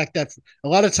in the fact that a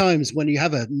lot of times when you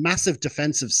have a massive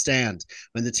defensive stand,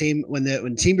 when the team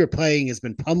you're playing has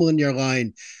been pummeling your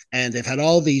line and they've had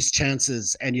all these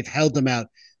chances and you've held them out,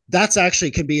 that's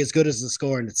actually can be as good as the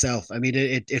score in itself. I mean,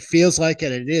 it feels like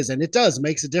it is, and it does,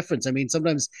 makes a difference. I mean,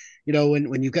 sometimes,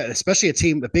 when you got, especially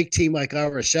a big team like La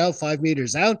Rochelle, 5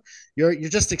 meters out, you're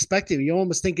just expecting, you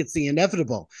almost think it's the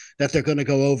inevitable that they're going to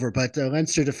go over, but the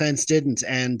Leinster defense didn't,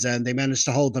 and they managed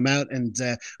to hold them out. And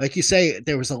like you say,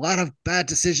 there was a lot of bad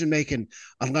decision making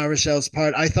on La Rochelle's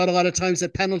part. I thought a lot of times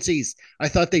at penalties, I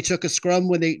thought they took a scrum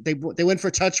when they went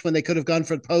for touch when they could have gone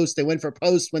for post. They went for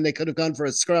post when they could have gone for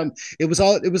a scrum. There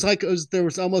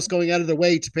was almost going out of their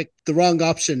way to pick the wrong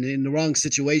option in the wrong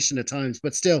situation at times,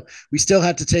 but still, we still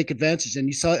had to take advantage. And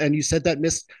you said that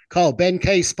missed call. Ben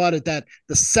Kay spotted that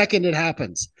the second it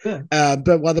happens,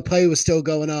 but while the play was still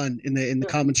going on in the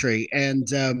commentary, and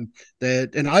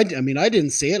I didn't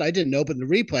see it, I didn't know, but in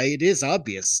the replay it is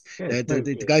obvious.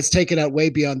 The guy's taken out way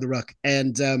beyond the ruck,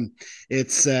 and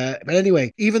but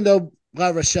anyway, even though La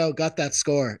Rochelle got that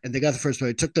score and they got the first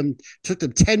point, it took them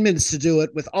 10 minutes to do it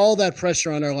with all that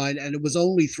pressure on our line, and it was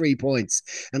only 3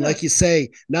 points. And like you say,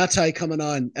 Natai coming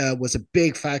on was a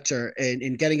big factor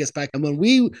in getting us back. And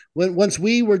once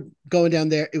we were going down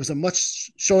there, it was a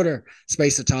much shorter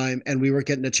space of time, and we were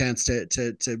getting a chance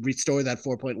to restore that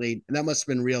 4-point lead, and that must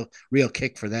have been real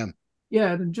kick for them.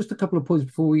 Yeah, and just a couple of points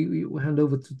before we hand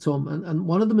over to Tom, and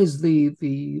one of them is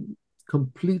the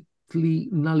completely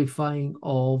nullifying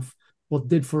of what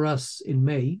did for us in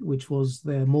May, which was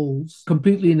their molds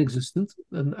completely inexistent,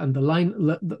 and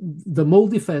the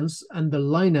mold defense and the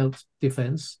line out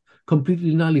defense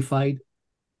completely nullified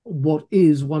what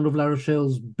is one of La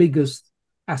Rochelle's biggest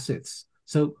assets.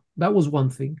 So that was one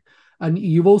thing. And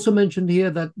you've also mentioned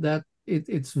here that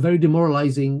it's very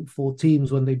demoralizing for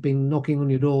teams when they've been knocking on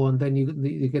your door and then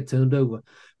you get turned over.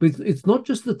 But it's not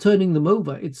just the turning them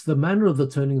over, it's the manner of the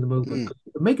turning them over.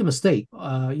 Make a mistake,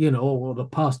 or the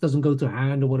pass doesn't go to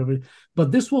hand or whatever.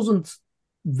 But this was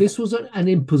an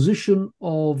imposition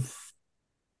of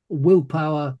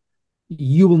willpower.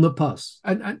 You will not pass.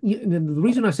 And the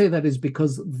reason I say that is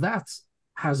because that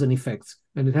has an effect,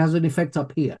 and it has an effect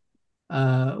up here,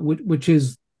 which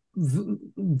is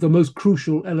the most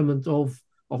crucial element of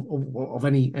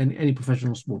any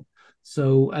professional sport.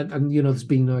 So, and there's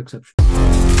been no exception.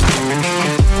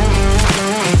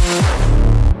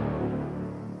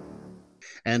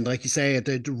 And like you say,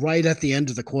 right at the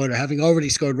end of the quarter, having already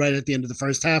scored right at the end of the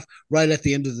first half, right at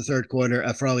the end of the third quarter,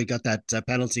 Frawley got that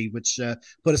penalty, which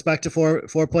put us back to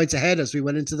 4 points ahead as we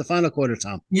went into the final quarter,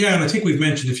 Tom. Yeah, and I think we've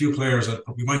mentioned a few players that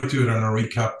we might do it on our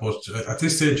recap, but at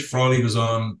this stage, Frawley was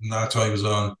on, Natai was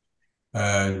on,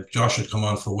 Josh had come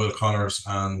on for Will Connors,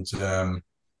 and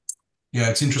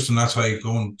it's interesting Natai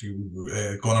going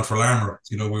on for Larmer.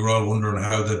 We were all wondering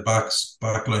how the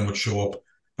back line would show up.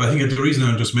 But I think the reason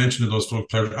I'm just mentioning those 4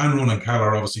 players, and Ronan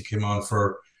Callar obviously came on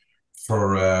for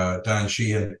Dan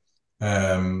Sheehan.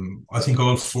 I think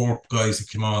all 4 guys that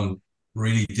came on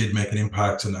really did make an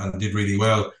impact and did really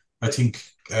well. I think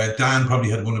Dan probably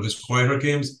had one of his quieter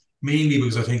games, mainly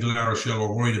because I think La Rochelle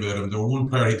were worried about him. There were one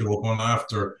player they were going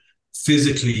after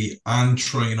physically and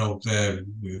trying,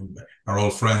 our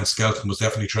old friend Skelton was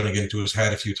definitely trying to get into his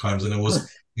head a few times, and it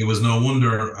was no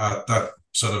wonder at that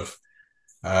sort of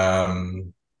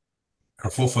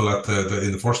kerfuffle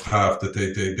in the first half that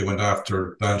they went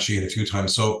after Dan Sheehan a few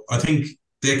times. So I think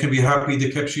they can be happy they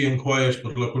kept Sheehan quiet.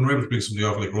 But look, when we're able to bring somebody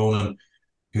off like Ronan,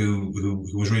 who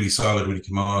was really solid when he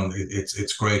came on,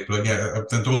 it's great. But yeah,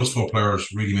 those 4 players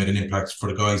really made an impact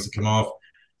for the guys that came off.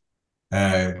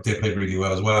 They played really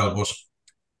well as well. But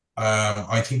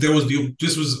I think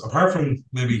this was apart from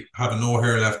maybe having no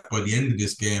hair left by the end of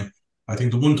this game. I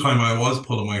think the one time I was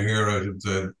pulling my hair out of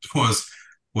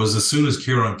was as soon as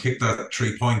Kieran kicked that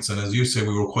 3 points, and as you say,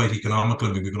 we were quite economical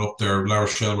when we got up there. La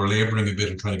Rochelle were labouring a bit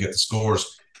and trying to get the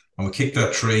scores, and we kicked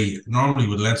that 3. Normally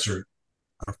with Leinster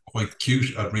are quite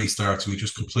cute at restarts, we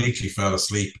just completely fell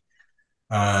asleep,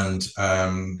 and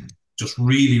just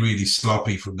really, really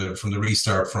sloppy from the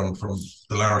restart from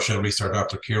the La Rochelle restart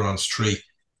after Kieran's 3,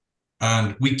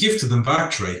 and we gifted them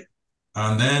back 3,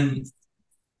 and then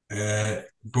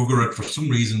Bugger for some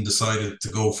reason decided to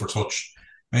go for touch.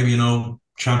 Maybe,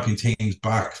 champion teams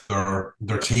back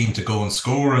their team to go and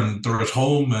score, and they're at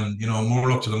home, and more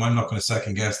luck to them. I'm not going to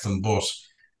second guess them, but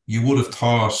you would have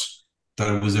thought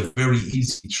that it was a very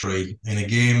easy try in a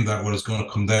game that was going to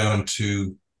come down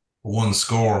to one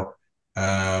score.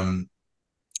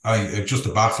 Just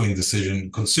a baffling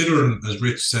decision, considering, as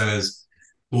Rich says,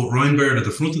 both Ryan Baird at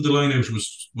the front of the lineout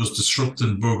was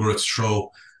disrupting Burgerit's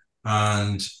throw,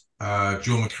 and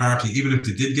Joe McCarthy, even if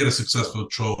they did get a successful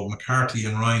throw, McCarthy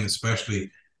and Ryan especially,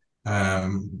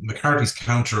 McCarthy's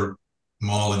counter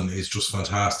mauling is just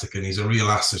fantastic, and he's a real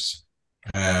asset.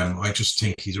 I just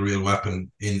think he's a real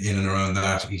weapon in and around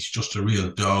that. He's just a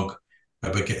real dog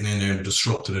about getting in there and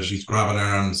disrupting it. He's grabbing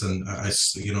arms, and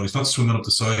he's not swinging up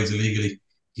the sides illegally.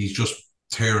 He's just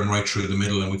tearing right through the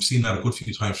middle, and we've seen that a good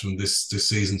few times from this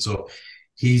season. So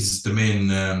he's the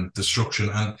main destruction.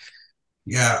 And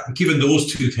yeah, given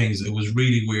those two things, it was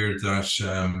really weird that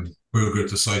Burger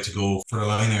decided to go for a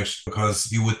line out,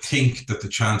 because you would think that the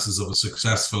chances of a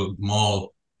successful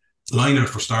maul, line out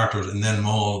for starters, and then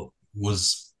maul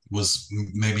was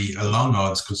maybe a long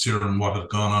odds considering what had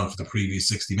gone on for the previous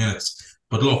 60 minutes.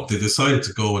 But look, they decided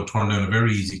to go and turn down a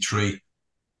very easy three,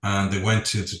 and they went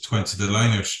to the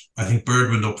line out. I think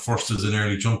Bird went up first as an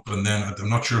early jump, and then I'm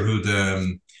not sure who I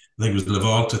think it was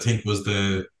Levault, I think was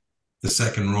the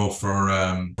second row for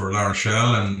La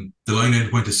Rochelle, and the line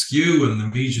out went askew, and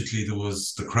immediately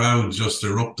the crowd just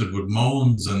erupted with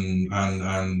moans, and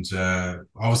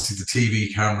obviously the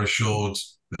TV camera showed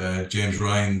James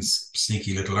Ryan's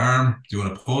sneaky little arm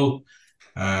doing a pull.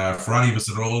 For any of us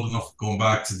that are old enough, going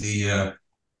back to I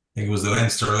think it was the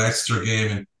Leinster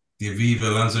game in the Aviva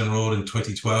Lansdowne Road in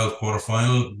 2012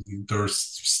 quarter-final, there's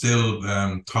still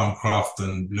Tom Croft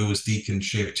and Lewis Deacon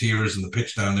shaved tears in the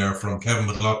pitch down there from Kevin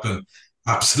McLaughlin,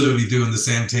 absolutely doing the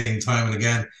same thing time and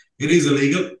again. It is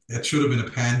illegal. It should have been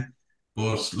a pen.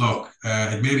 But look,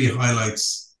 it maybe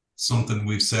highlights something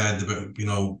we've said about,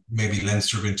 maybe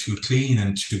Leinster have been too clean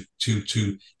and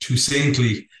too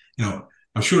saintly.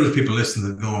 I'm sure there's people listening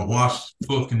that going, what?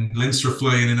 Fucking Leinster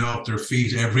flying in off their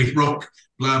feet every ruck,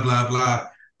 blah, blah, blah.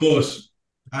 But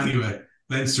anyway,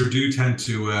 Leinster do tend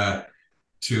to,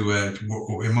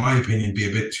 in my opinion, be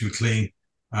a bit too clean.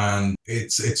 And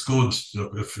it's good.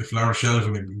 Look, if La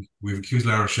Rochelle, we've accused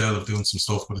La Rochelle of doing some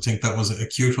stuff, but I think that was a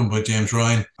cute one by James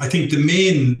Ryan. I think the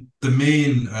main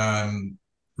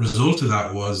result of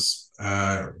that was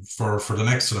for the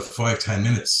next sort of 5-10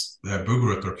 minutes,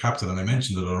 Bugarit, their captain, and I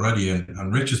mentioned it already,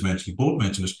 and Rich has mentioned, both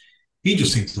mentioned it, he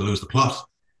just seemed to lose the plot.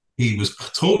 He was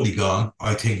totally gone.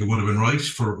 I think it would have been right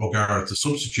for O'Gara to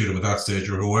substitute him at that stage,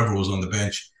 or whoever was on the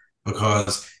bench,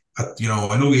 because I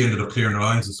know we ended up clearing the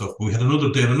lines and stuff, but we had another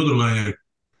line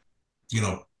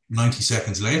out, 90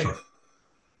 seconds later,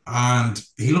 and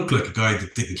he looked like a guy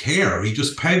that didn't care. He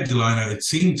just pegged the line out. It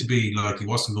seemed to be like he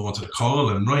wasn't going to the call,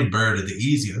 and Ryan Baird had the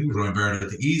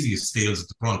easiest steals at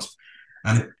the front,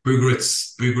 and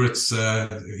Bugarit's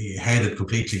head had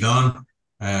completely gone.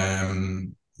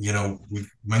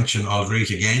 We've mentioned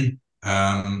Aldrich again.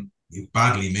 He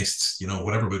badly missed,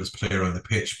 whatever about his player on the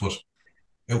pitch. But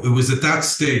it was at that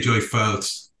stage I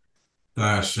felt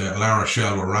that La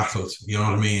Rochelle were rattled. You know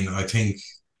what I mean? I think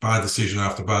bad decision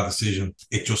after bad decision.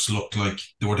 It just looked like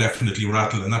they were definitely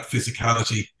rattled. And that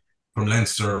physicality from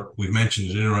Leinster, we've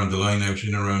mentioned it in around the line out,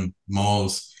 in around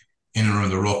mauls, in around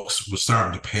the rucks, was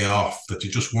starting to pay off, that they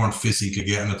just weren't physically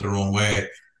getting it their own way.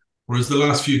 Whereas the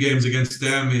last few games against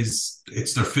them, it's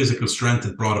their physical strength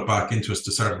that brought it back into us,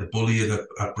 to start to bully it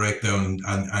at breakdown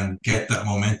and get that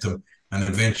momentum. And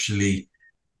eventually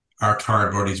our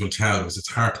tired bodies will tell, because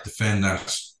it's hard to defend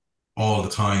that all the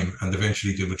time. And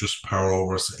eventually they would just power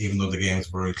over us, even though the game's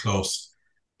very close.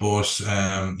 But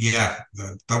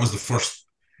that was the first,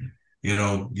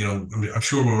 I'm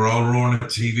sure we were all roaring at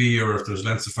TV, or if there's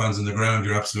Leinster fans in the ground,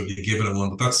 you're absolutely giving it one.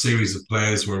 But that series of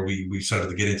plays where we started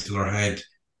to get into our head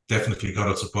definitely got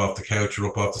us up off the couch or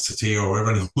up off the settee or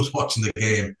wherever anyone was watching the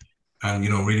game, and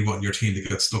really wanting your team to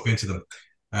get stuck into them.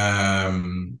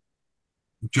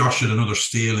 Josh had another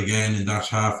steal again in that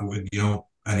half, and he'll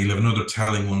have another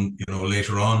telling one,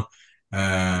 later on.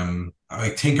 I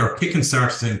think our kicking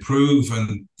started to improve,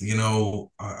 and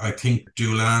I think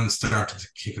Doolan started to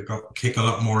kick a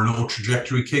lot more low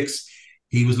trajectory kicks.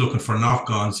 He was looking for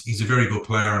knock-ons. He's a very good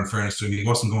player, in fairness to him. He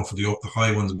wasn't going for the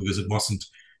high ones because it wasn't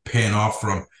paying off for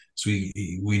him. So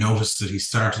we noticed that he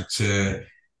started to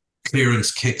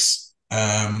clearance kicks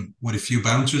with a few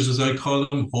bouncers, as I call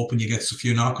them, hoping you get a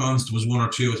few knock-ons. There was one or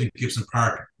two. I think Gibson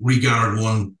Park regarded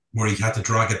one where he had to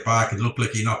drag it back. It looked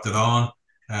like he knocked it on.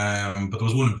 But there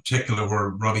was one in particular where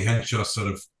Robbie Henshaw sort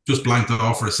of just blanked it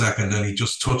off for a second, and he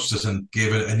just touched it and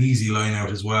gave it an easy line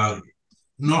out as well.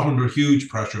 Not under huge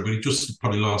pressure, but he just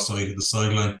probably lost sight of the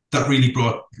sideline. That really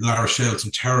brought La Rochelle some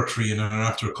territory, and then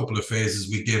after a couple of phases,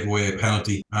 we gave away a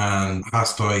penalty. And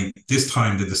Hastoy, this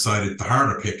time they decided the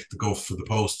harder kick to go for the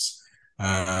posts.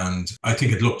 And I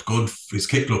think it looked good. His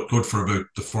kick looked good for about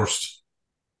the first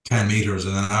 10 metres,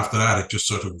 and then after that, it just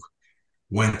sort of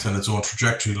went on its own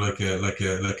trajectory like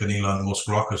an Elon Musk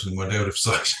rocket and went out of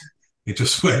sight. It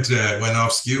just went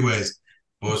off skew-ways.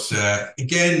 But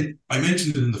again, I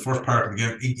mentioned it in the first part of the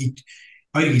game.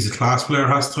 I think he's a class player,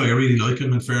 Hastoy. I really like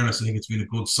him, in fairness. I think it's been a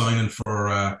good signing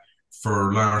for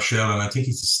La Rochelle, and I think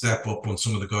he's a step up on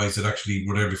some of the guys that actually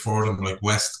were there before them, like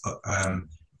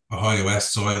Ohio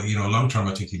West. So, long term,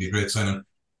 I think he'd be a great signing.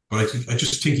 But I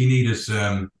just think he needed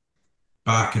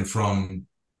backing from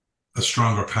a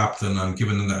stronger captain and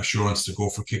giving them that assurance to go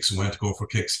for kicks and when to go for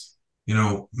kicks.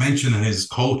 Mentioning his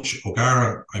coach,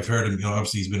 O'Gara, I've heard him,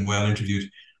 obviously he's been well interviewed.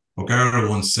 O'Gara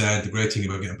once said the great thing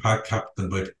about getting captain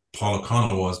by Paul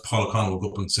O'Connell was Paul O'Connell would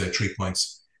go up and say 3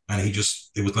 points. And it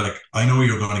was like, I know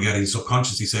you're going to get it. He's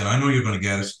subconsciously saying, I know you're going to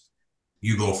get it.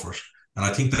 You go for it. And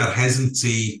I think that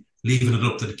hesitancy, leaving it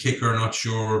up to the kicker, not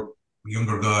sure,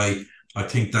 younger guy, I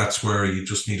think that's where you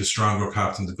just need a stronger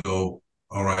captain to go,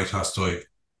 all right, Hastoy,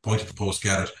 point at the post,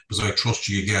 get it, because I trust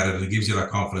you get it, and it gives you that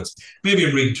confidence. Maybe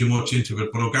I'm reading too much into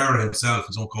it, but O'Gara himself,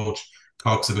 his own coach,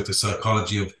 talks about the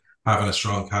psychology of having a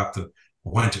strong captain,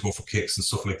 when to go for kicks and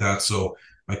stuff like that. So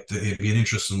it'd be an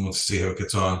interesting one to see how it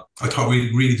gets on. I thought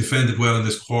we really defended well in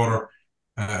this quarter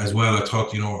as well. I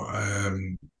thought,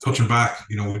 touching back,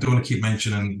 we don't want to keep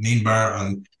mentioning Nienbar,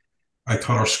 and I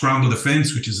thought our scramble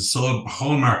defence, which is a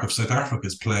hallmark of South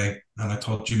Africa's play, and I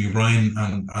thought Jimmy Ryan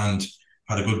and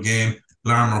had a good game.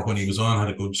 Larmer, when he was on,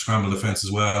 had a good scramble defence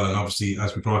as well. And obviously,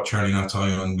 as we brought Charlie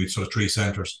Natai on, we sort of 3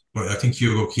 centres. But I think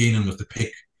Hugo Keenan was the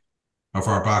pick of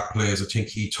our back plays. I think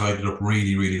he tied it up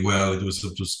really, really well. There was a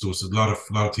lot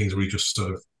of things where he just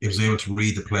sort of, he was able to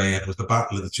read the play. And it was the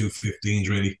battle of the 215s,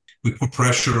 really. We put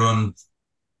pressure on.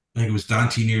 I think it was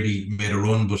Dante nearly made a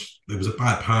run, but it was a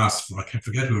bad pass. I can't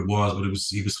forget who it was, but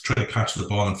he was trying to catch the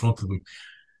ball in front of him.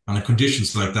 And in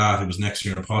conditions like that, it was next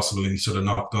year impossible. And he sort of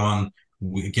knocked on.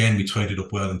 We tied it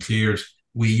up well and cleared.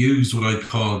 We used what I'd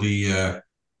call the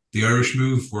Irish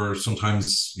move, where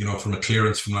sometimes, from a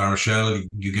clearance from La Rochelle,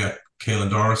 you get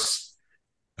Caelan Doris.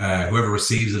 Whoever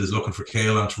receives it is looking for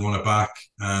Caelan to run it back.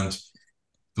 And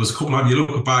there was a couple of you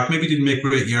look back, maybe he didn't make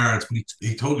great yards, but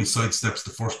he totally sidesteps the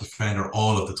first defender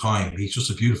all of the time. He's just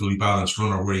a beautifully balanced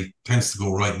runner where he tends to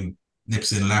go right and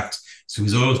nips in left. So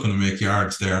he's always going to make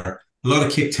yards there. A lot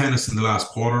of kick tennis in the last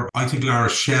quarter. I think La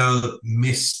Rochelle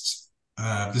missed.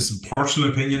 This is a personal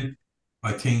opinion.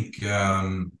 I think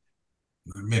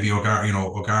maybe O'Gara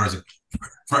is a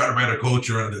far better coach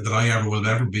than I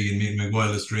ever be in my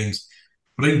wildest dreams.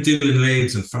 But I think Dylan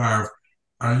Lades and Favre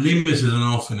are limited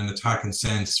enough in an attacking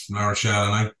sense from La Rochelle.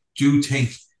 And I do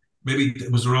think maybe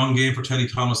it was the wrong game for Teddy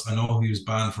Thomas. I know he was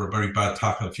banned for a very bad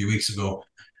tackle a few weeks ago.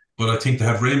 But I think they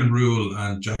have Raymond Rule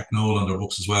and Jack Noel on their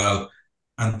books as well.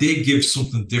 And they give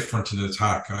something different to the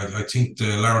attack. I think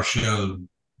the La Rochelle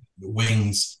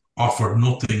wings offered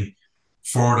nothing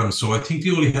for them. So I think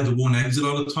they only had the one exit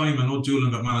all the time. I know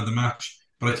Doolan got man of the match,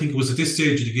 but I think it was at this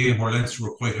stage of the game where Leinster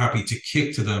were quite happy to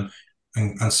kick to them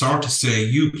and sort of say,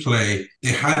 you play. They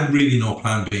had really no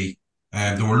plan B.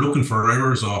 They were looking for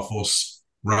errors off us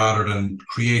rather than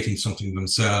creating something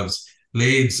themselves.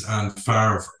 Lades and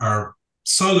Favre are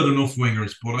solid enough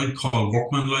wingers, but I'd call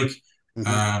workmanlike.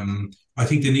 Mm-hmm. I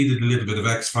think they needed a little bit of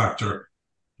X factor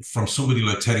from somebody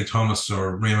like Teddy Thomas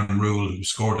or Raymond Rule, who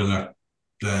scored in that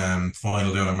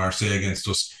final down in Marseille against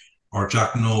us, or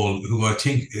Jack Noel, who I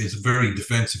think is a very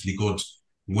defensively good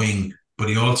wing, but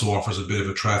he also offers a bit of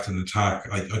a threat in attack.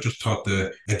 I just thought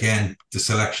the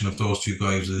selection of those two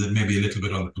guys was maybe a little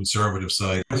bit on the conservative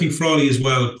side. I think Frawley as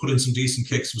well put in some decent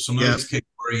kicks with some nice kicks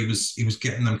where he was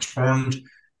getting them turned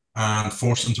and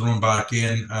forced them to run back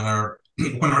in. And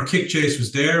when our kick chase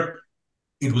was there,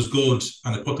 it was good,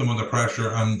 and it put them under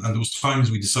pressure. And there was times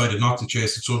we decided not to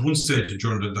chase it. So at one stage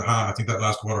during the half, I think that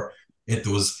last quarter, there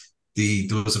was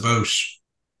about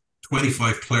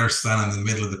 25 players standing in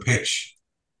the middle of the pitch,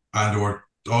 and there were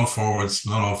not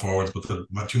all forwards, but there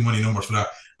were too many numbers for that.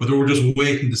 But they were just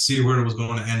waiting to see where it was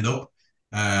going to end up.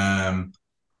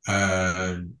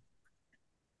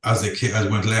 As it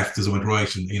went left, as it went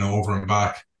right, and over and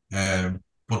back.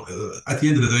 But at the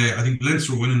end of the day, I think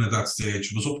Leinster winning at that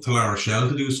stage was up to La Rochelle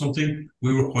to do something.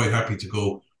 We were quite happy to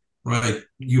go, right,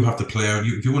 you have to play out.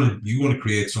 If you want to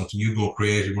create something, you go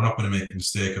create it. We're not going to make a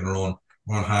mistake in our own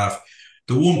half.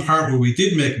 The one part where we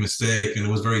did make a mistake, and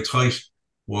it was very tight,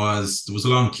 was there was a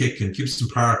long kick and Gibson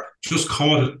Park just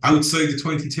caught it outside the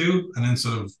 22 and then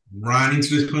sort of ran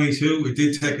into the 22. It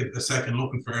did take a second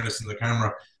look, in fairness, in the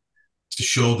camera to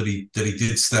show that he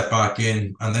did step back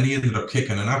in, and then he ended up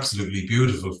kicking an absolutely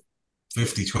beautiful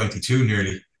 50-22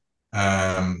 nearly.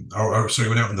 Or sorry,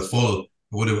 went out in the full.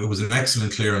 It was an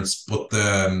excellent clearance, but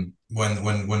eventually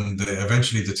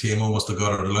the TMO must have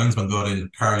got it, or the linesman got in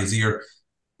Carly's ear,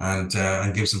 and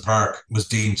Gibson Park was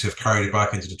deemed to have carried it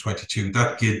back into the 22.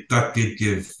 That did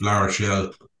give La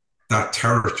Rochelle that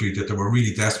territory that they were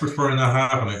really desperate for in that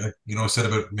half. And I said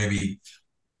about maybe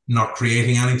not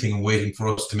creating anything and waiting for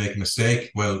us to make a mistake.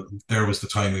 Well, there was the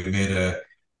time we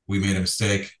made a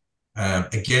mistake.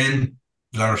 Again,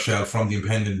 La Rochelle from the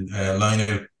impending line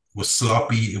out was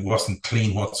sloppy. It wasn't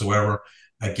clean whatsoever.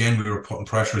 Again, we were putting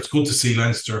pressure. It's good to see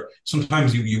Leinster.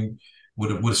 Sometimes you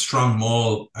with a strong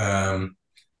maul,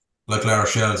 like La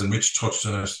Rochelle's, and Rich touched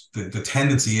on it, the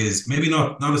tendency is maybe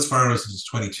not as far as it's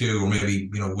 22, or maybe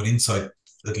with inside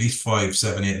at least 5,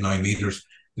 7, 8, 9 meters.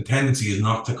 The tendency is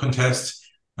not to contest,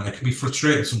 and it can be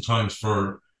frustrating sometimes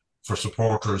for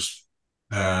supporters,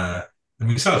 and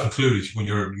myself included, when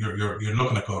you're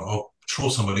looking at going, oh, throw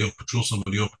somebody up.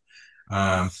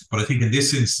 But I think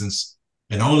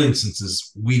in all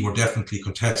instances, we were definitely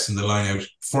contesting the line out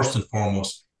first and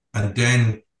foremost, and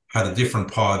then had a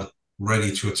different pod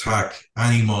ready to attack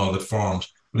any maul that formed.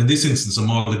 But in this instance, a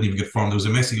maul didn't even get formed. There was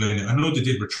a messy line. I know they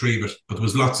did retrieve it, but there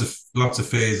was lots of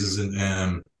phases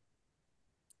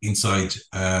inside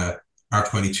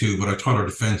R22. But I thought our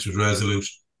defence was resolute.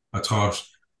 I thought,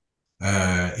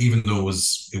 even though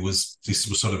this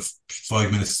was sort of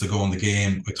 5 minutes to go in the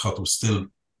game, I thought there was still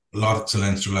a lot of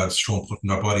Leinster lads putting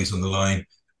their bodies on the line.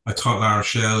 I thought La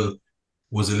Rochelle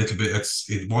was a little bit.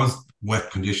 It was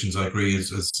wet conditions. I agree,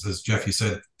 as Jeffy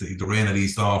said, the rain had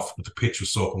eased off, but the pitch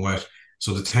was soaking wet.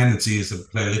 So the tendency is to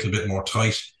play a little bit more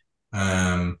tight.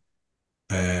 And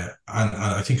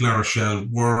I think La Rochelle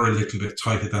were a little bit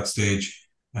tight at that stage.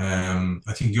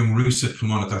 I think young Roos had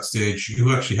come on at that stage,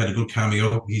 who actually had a good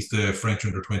cameo. He's the French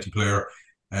under-20 player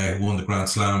who won the Grand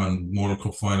Slam and World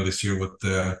Cup final this year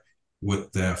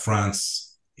with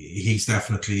France. He's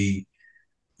definitely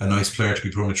a nice player to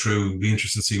be putting through. It'll be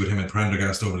interesting to see with him and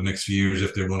Prendergast over the next few years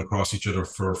if they run across each other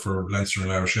for Leinster and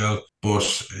La Rochelle.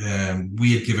 But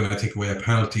we had given, I think, away a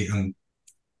penalty, and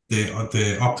they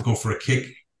opted to go for a kick.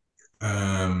 But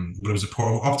it was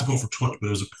opted to go for touch, but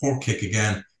it was a poor kick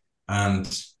again.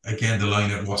 And again, the line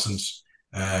out wasn't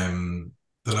the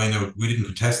line out. We didn't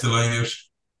contest the line out.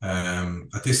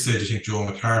 At this stage, I think Joe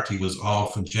McCarthy was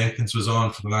off and Jenkins was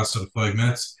on for the last sort of 5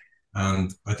 minutes.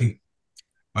 And I think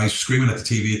I was screaming at the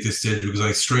TV at this stage because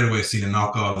I straight away seen a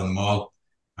knock on the maul.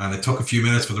 And it took a few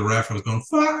minutes for the ref. I was going,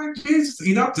 fuck, Jesus.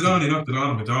 He knocked it on.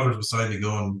 My daughter was beside me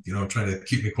going, trying to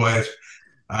keep me quiet.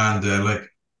 And like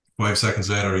 5 seconds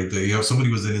later, somebody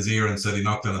was in his ear and said he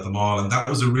knocked down at the maul. And that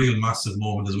was a real massive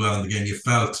moment as well. And again, you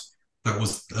felt that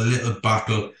was a little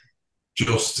battle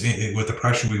just with the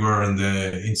pressure we were in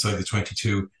inside the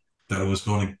 22, that it was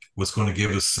going to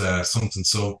give us something.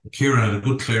 So Kieran had a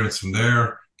good clearance from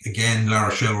there. Again, La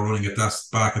Rochelle were running at that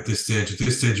back at this stage. At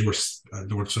this stage,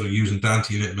 they were sort of using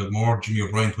Dante a little bit more. Jimmy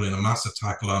O'Brien put in a massive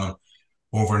tackle on him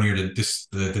over near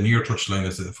the near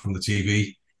touchline from the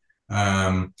TV.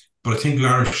 But I think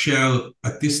La Rochelle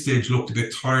at this stage looked a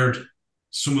bit tired.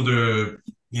 Some of the,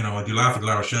 you laugh at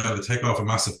La Rochelle, they take off a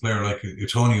massive player like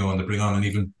Utonio and they bring on an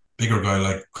even bigger guy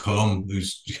like Colum, who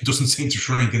doesn't seem to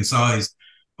shrink in size.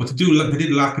 But they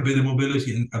did lack a bit of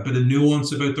mobility and a bit of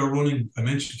nuance about their running. I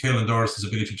mentioned Caelan Doris's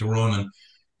ability to run and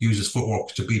use his footwork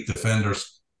to beat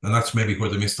defenders, and that's maybe where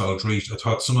they missed all treat. I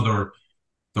thought some of their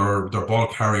ball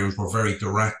carriers were very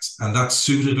direct, and that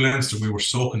suited Leinster. We were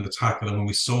soaking the tackle, and when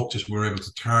we soaked it, we were able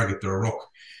to target their ruck.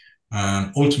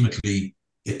 And ultimately,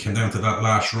 it came down to that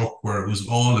last ruck where it was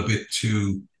all a bit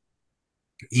too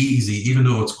easy, even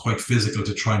though it's quite physical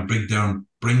to try and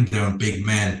bring down big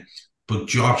men. But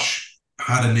Josh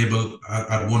had a nibble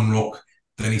at one ruck,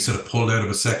 then he sort of pulled out of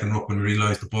a second ruck when he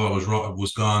realised the ball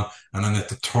was gone, and then at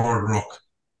the third ruck,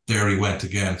 there he went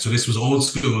again. So this was old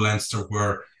school Leinster,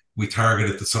 where we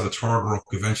targeted the sort of third ruck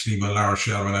eventually when La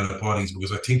Rochelle ran out of bodies,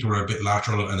 because I think they were a bit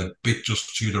lateral and a bit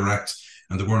just too direct,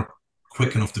 and they weren't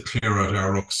quick enough to clear out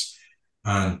our rucks.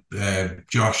 And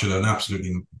Josh had an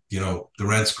absolutely, the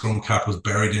red scrum cap was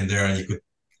buried in there, and you could,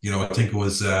 I think it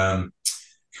was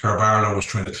Carbarlo was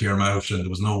trying to clear him out, and there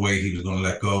was no way he was going to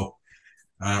let go.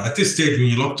 At this stage, when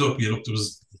you looked, there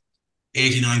was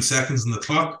 89 seconds on the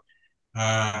clock.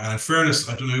 And in fairness,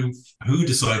 I don't know who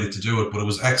decided to do it, but it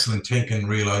was excellent thinking.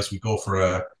 Realised we go for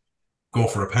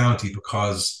a penalty,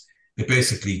 because it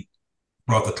basically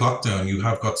brought the clock down. You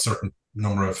have got certain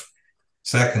number of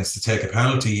seconds to take a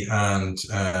penalty, and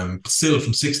still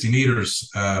from 60 meters,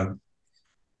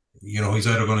 he's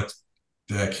either going to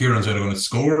Kieran's either going to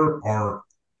score, or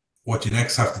what you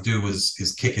next have to do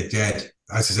is kick it dead.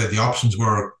 As I said, the options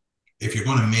were, if you're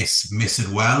going to miss it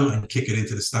well and kick it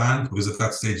into the stand, because at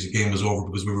that stage the game was over,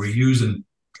 because we were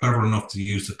clever enough to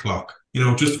use the clock.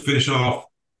 Just to finish off,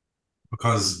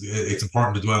 because it's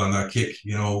important to dwell on that kick.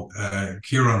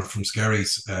 Kieran from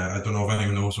Skerries, I don't know if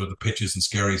anyone knows where the pitch is in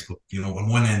Skerries, but on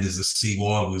one end is the sea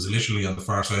wall. It was literally on the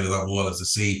far side of that wall is the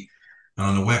sea, and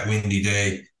on a wet, windy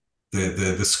day,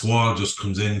 the squall just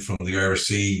comes in from the Irish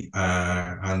Sea,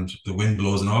 and the wind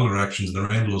blows in all directions, and the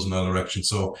rain blows in all directions.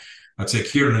 So I'd say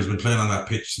Kieran has been playing on that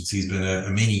pitch since he's been a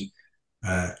mini.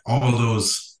 All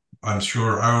those, I'm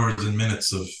sure, hours and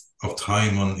minutes of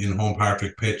time in Home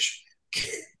Parklick pitch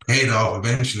paid off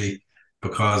eventually,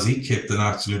 because he kicked an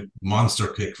absolute monster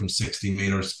kick from 60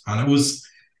 meters, and it was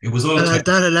all that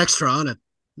had extra on it.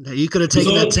 You could have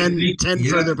taken that 10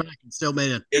 further back and still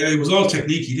made it. Yeah, it was all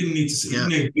technique. He didn't need to he didn't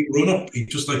need a big run up. He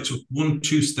just took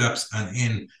 1-2 steps and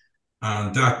in,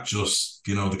 and that just,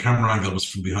 the camera angle was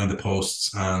from behind the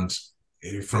posts, and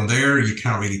from there you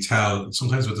can't really tell.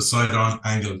 Sometimes with the side on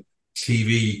angle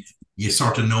TV, you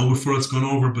sort of know before it's gone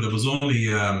over, but it was only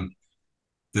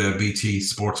the BT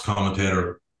sports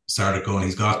commentator started going,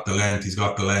 he's got the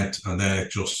length, and then it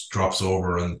just drops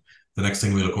over, and the next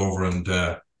thing we look over, and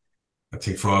I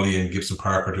think Frawley and Gibson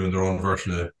Park are doing their own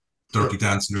version of Dirty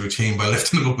Dancing routine by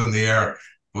lifting them up in the air.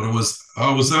 But it was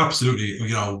absolutely,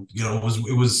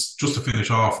 it was just to finish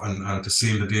off and to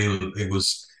seal the deal. It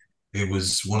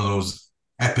was one of those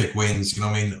epic wins.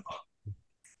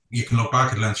 You can look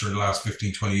back at Leinster in the last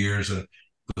 15, 20 years, and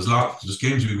there's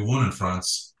games we've won in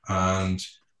France,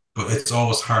 but it's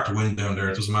always hard to win down there.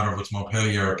 It doesn't matter if it's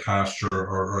Montpellier or Castres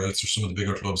or else some of the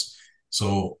bigger clubs.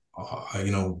 So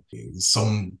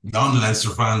some non-Leinster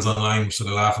fans online were sort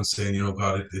of laughing, saying,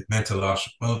 God, it meant a lot.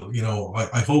 Well,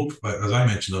 I hope, as I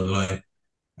mentioned on the line,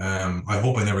 I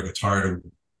hope I never get tired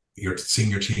of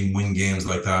seeing your team win games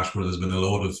like that, where there's been a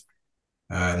load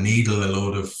of needle, a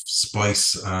load of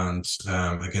spice, and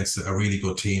against a really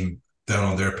good team down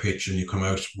on their pitch, and you come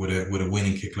out with a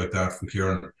winning kick like that from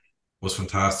Kieran was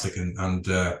fantastic, and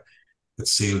it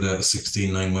sealed a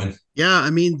 16-9 win. Yeah,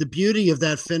 the beauty of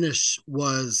that finish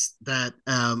was that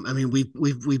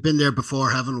we've been there before,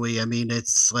 haven't we?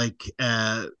 It's like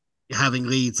having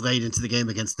leads late into the game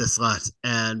against this lot.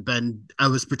 And Ben, I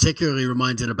was particularly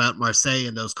reminded about Marseille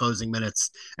in those closing minutes.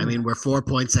 We're 4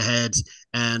 points ahead,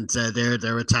 and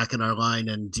they're attacking our line,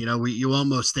 and you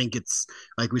almost think it's,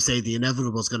 like we say, the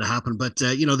inevitable is going to happen. But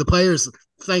the players,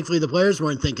 thankfully, the players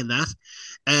weren't thinking that.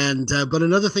 And but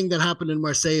another thing that happened in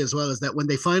Marseille as well is that when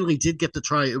they finally did get the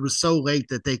try, it was so late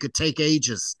that they could take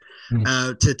ages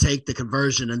to take the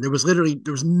conversion, and there was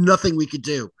nothing we could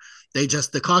do.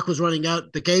 The clock was running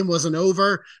out. The game wasn't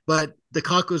over, but the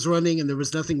clock was running, and there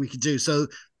was nothing we could do. So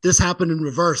this happened in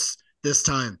reverse this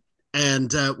time.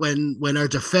 And when our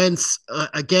defense,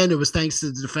 again, it was thanks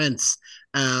to the defense.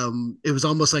 It was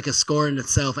almost like a score in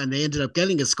itself, and they ended up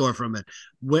getting a score from it,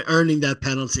 earning that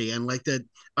penalty. And like that,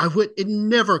 it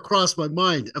never crossed my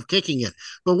mind of kicking it.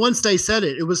 But once they said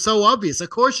it, it was so obvious. Of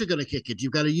course, you're going to kick it. You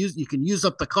can use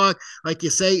up the clock, like you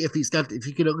say. If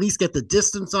you can at least get the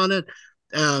distance on it,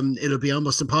 it'll be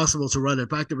almost impossible to run it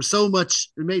back. It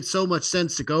made so much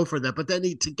sense to go for that, but then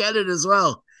to get it as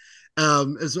well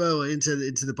into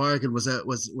the bargain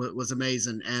was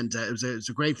amazing, and it was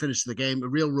a great finish to the game, a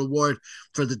real reward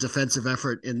for the defensive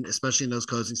effort, especially in those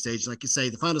closing stages. Like you say,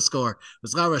 the final score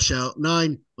was La Rochelle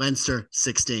 9, Leinster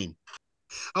 16.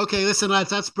 Okay, listen, lads,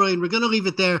 that's brilliant. We're going to leave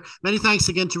it there. Many thanks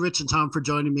again to Rich and Tom for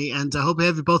joining me, and I hope I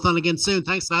have you both on again soon.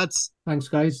 Thanks, lads. Thanks,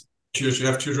 guys. Cheers,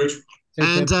 Jeff. Cheers, Rich.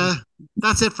 And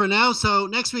that's it for now. So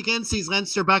next weekend sees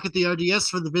Leinster back at the RDS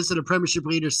for the visit of Premiership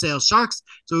leaders Sale Sharks.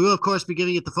 So we will, of course, be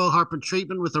giving it the full Harpen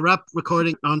treatment with a wrap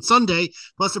recording on Sunday,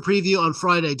 plus a preview on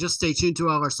Friday. Just stay tuned to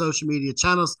all our social media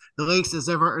channels. The links, as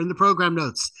ever, are in the program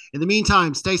notes. In the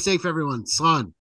meantime, stay safe, everyone. Slán.